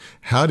is it?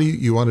 How do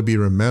you want to be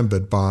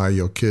remembered by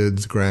your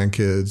kids,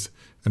 grandkids,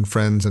 and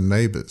friends and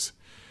neighbors?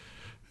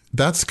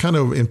 That's kind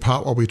of in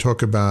part what we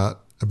talk about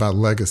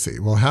legacy.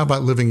 Well, how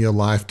about living your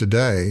life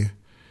today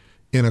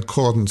in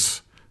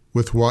accordance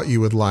with what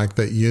you would like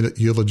that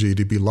eulogy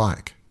to be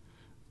like?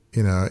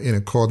 In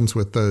accordance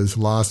with those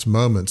last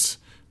moments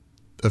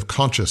of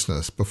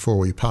consciousness before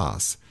we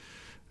pass.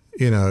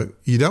 You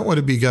don't want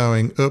to be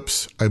going,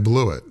 oops, I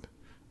blew it.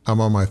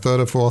 I'm on my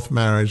 3rd or 4th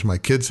marriage. My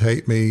kids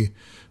hate me.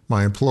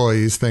 My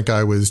employees think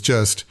I was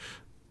just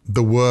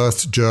the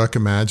worst jerk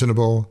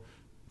imaginable.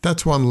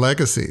 That's one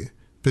legacy.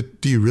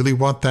 But do you really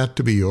want that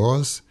to be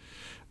yours?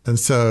 And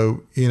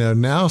so,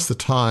 now's the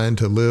time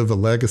to live a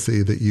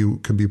legacy that you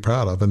can be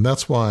proud of. And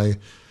that's why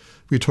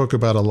we talk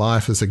about a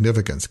life of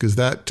significance, because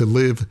that to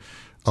live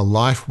a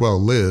life well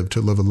lived,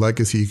 to live a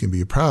legacy you can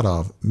be proud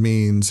of,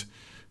 means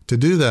to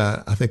do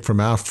that, I think from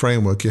our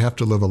framework, you have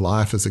to live a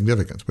life of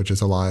significance, which is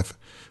a life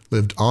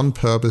lived on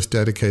purpose,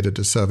 dedicated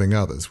to serving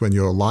others. When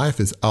your life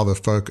is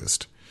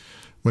other-focused,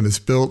 when it's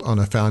built on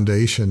a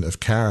foundation of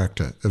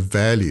character, of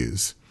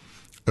values,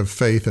 of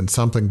faith in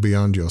something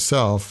beyond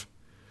yourself,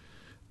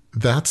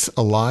 that's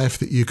a life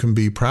that you can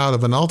be proud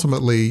of. And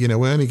ultimately, we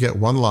only get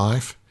one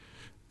life,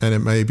 and it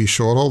may be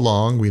short or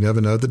long. We never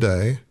know the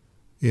day.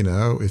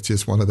 It's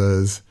just one of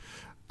those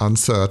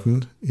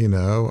uncertain,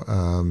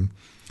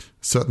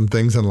 certain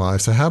things in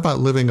life. So how about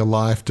living a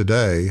life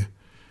today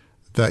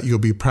that you'll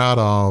be proud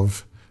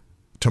of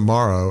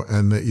tomorrow,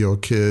 and that your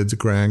kids,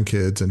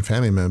 grandkids, and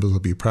family members will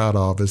be proud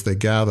of as they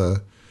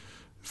gather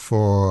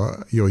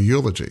for your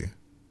eulogy?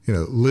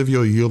 Live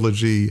your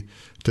eulogy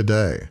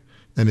today.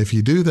 And if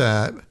you do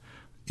that,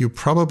 you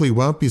probably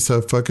won't be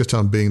so focused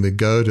on being the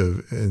GOAT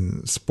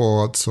in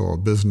sports or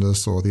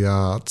business or the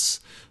arts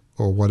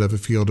or whatever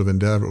field of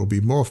endeavor. It will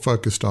be more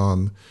focused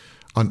on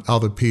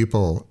other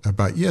people,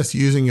 about, yes,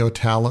 using your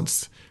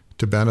talents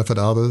to benefit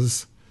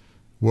others,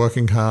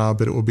 working hard,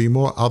 but it will be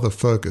more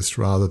other-focused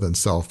rather than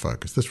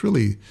self-focused. That's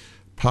really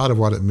part of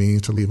what it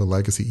means to leave a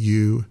legacy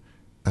you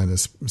and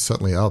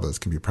certainly others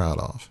can be proud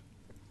of.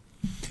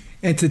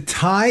 And to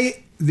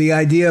tie the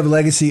idea of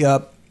legacy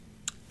up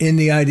in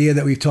the idea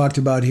that we've talked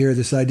about here,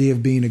 this idea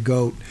of being a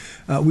GOAT,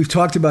 we've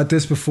talked about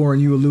this before,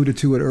 and you alluded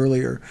to it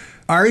earlier.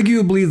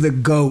 Arguably the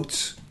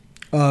GOATs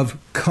of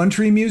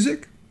country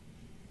music,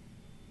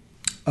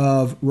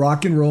 of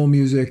rock and roll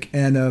music,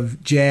 and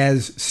of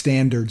jazz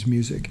standards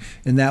music.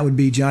 And that would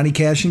be Johnny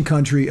Cash in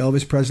country,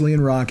 Elvis Presley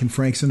in rock, and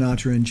Frank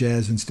Sinatra in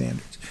jazz and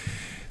standards.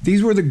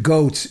 These were the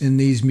GOATs in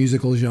these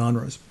musical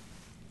genres.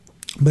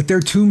 But they're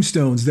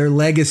tombstones, they're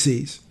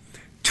legacies.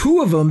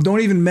 Two of them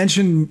don't even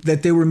mention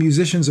that they were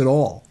musicians at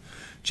all.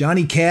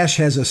 Johnny Cash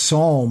has a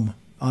psalm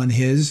on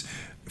his.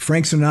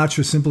 Frank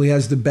Sinatra simply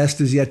has "The Best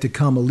Is Yet to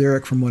Come," a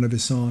lyric from one of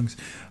his songs,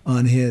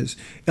 on his.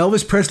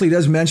 Elvis Presley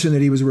does mention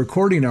that he was a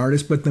recording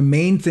artist, but the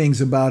main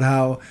things about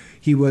how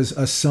he was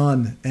a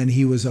son and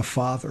he was a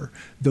father,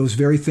 those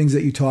very things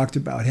that you talked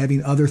about,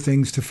 having other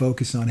things to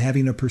focus on,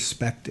 having a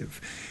perspective.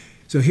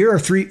 So here are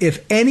three.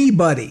 If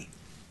anybody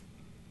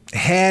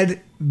had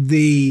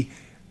the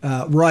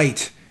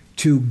right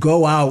to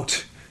go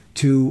out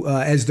to,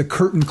 as the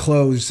curtain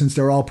closed, since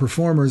they're all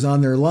performers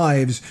on their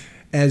lives,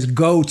 as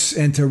GOATs,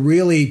 and to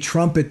really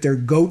trumpet their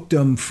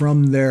GOATdom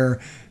from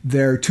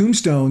their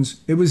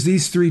tombstones, it was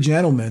these three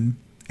gentlemen,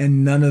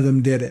 and none of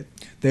them did it.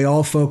 They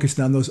all focused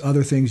on those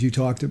other things you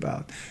talked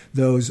about,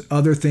 those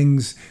other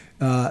things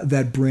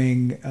that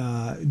bring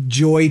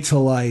joy to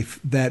life,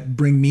 that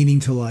bring meaning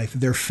to life,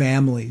 their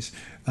families.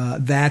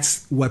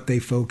 That's what they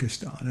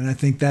focused on. And I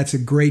think that's a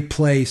great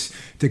place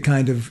to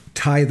kind of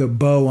tie the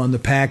bow on the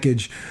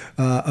package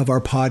of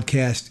our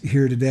podcast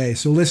here today.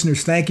 So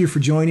listeners, thank you for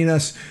joining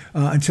us.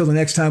 Until the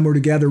next time we're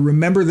together,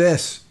 remember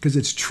this, because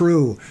it's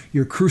true.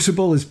 Your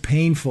crucible is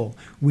painful.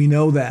 We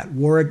know that.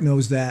 Warwick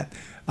knows that.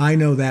 I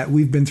know that.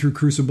 We've been through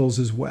crucibles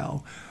as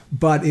well.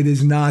 But it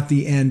is not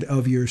the end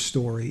of your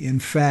story. In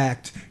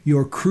fact,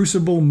 your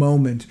crucible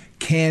moment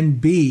can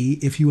be,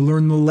 if you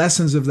learn the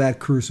lessons of that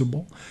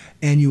crucible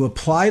and you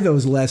apply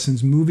those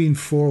lessons moving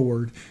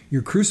forward,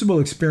 your crucible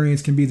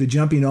experience can be the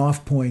jumping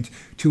off point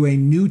to a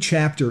new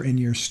chapter in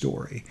your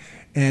story.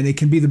 And it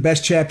can be the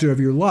best chapter of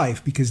your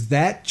life, because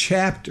that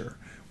chapter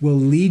will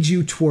lead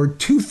you toward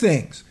two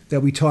things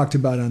that we talked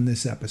about on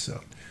this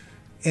episode.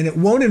 And it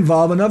won't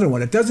involve another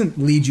one. It doesn't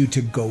lead you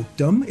to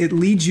GOATdom. It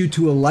leads you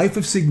to a life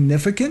of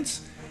significance,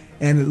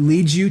 and it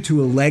leads you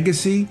to a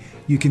legacy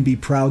you can be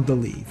proud to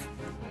leave.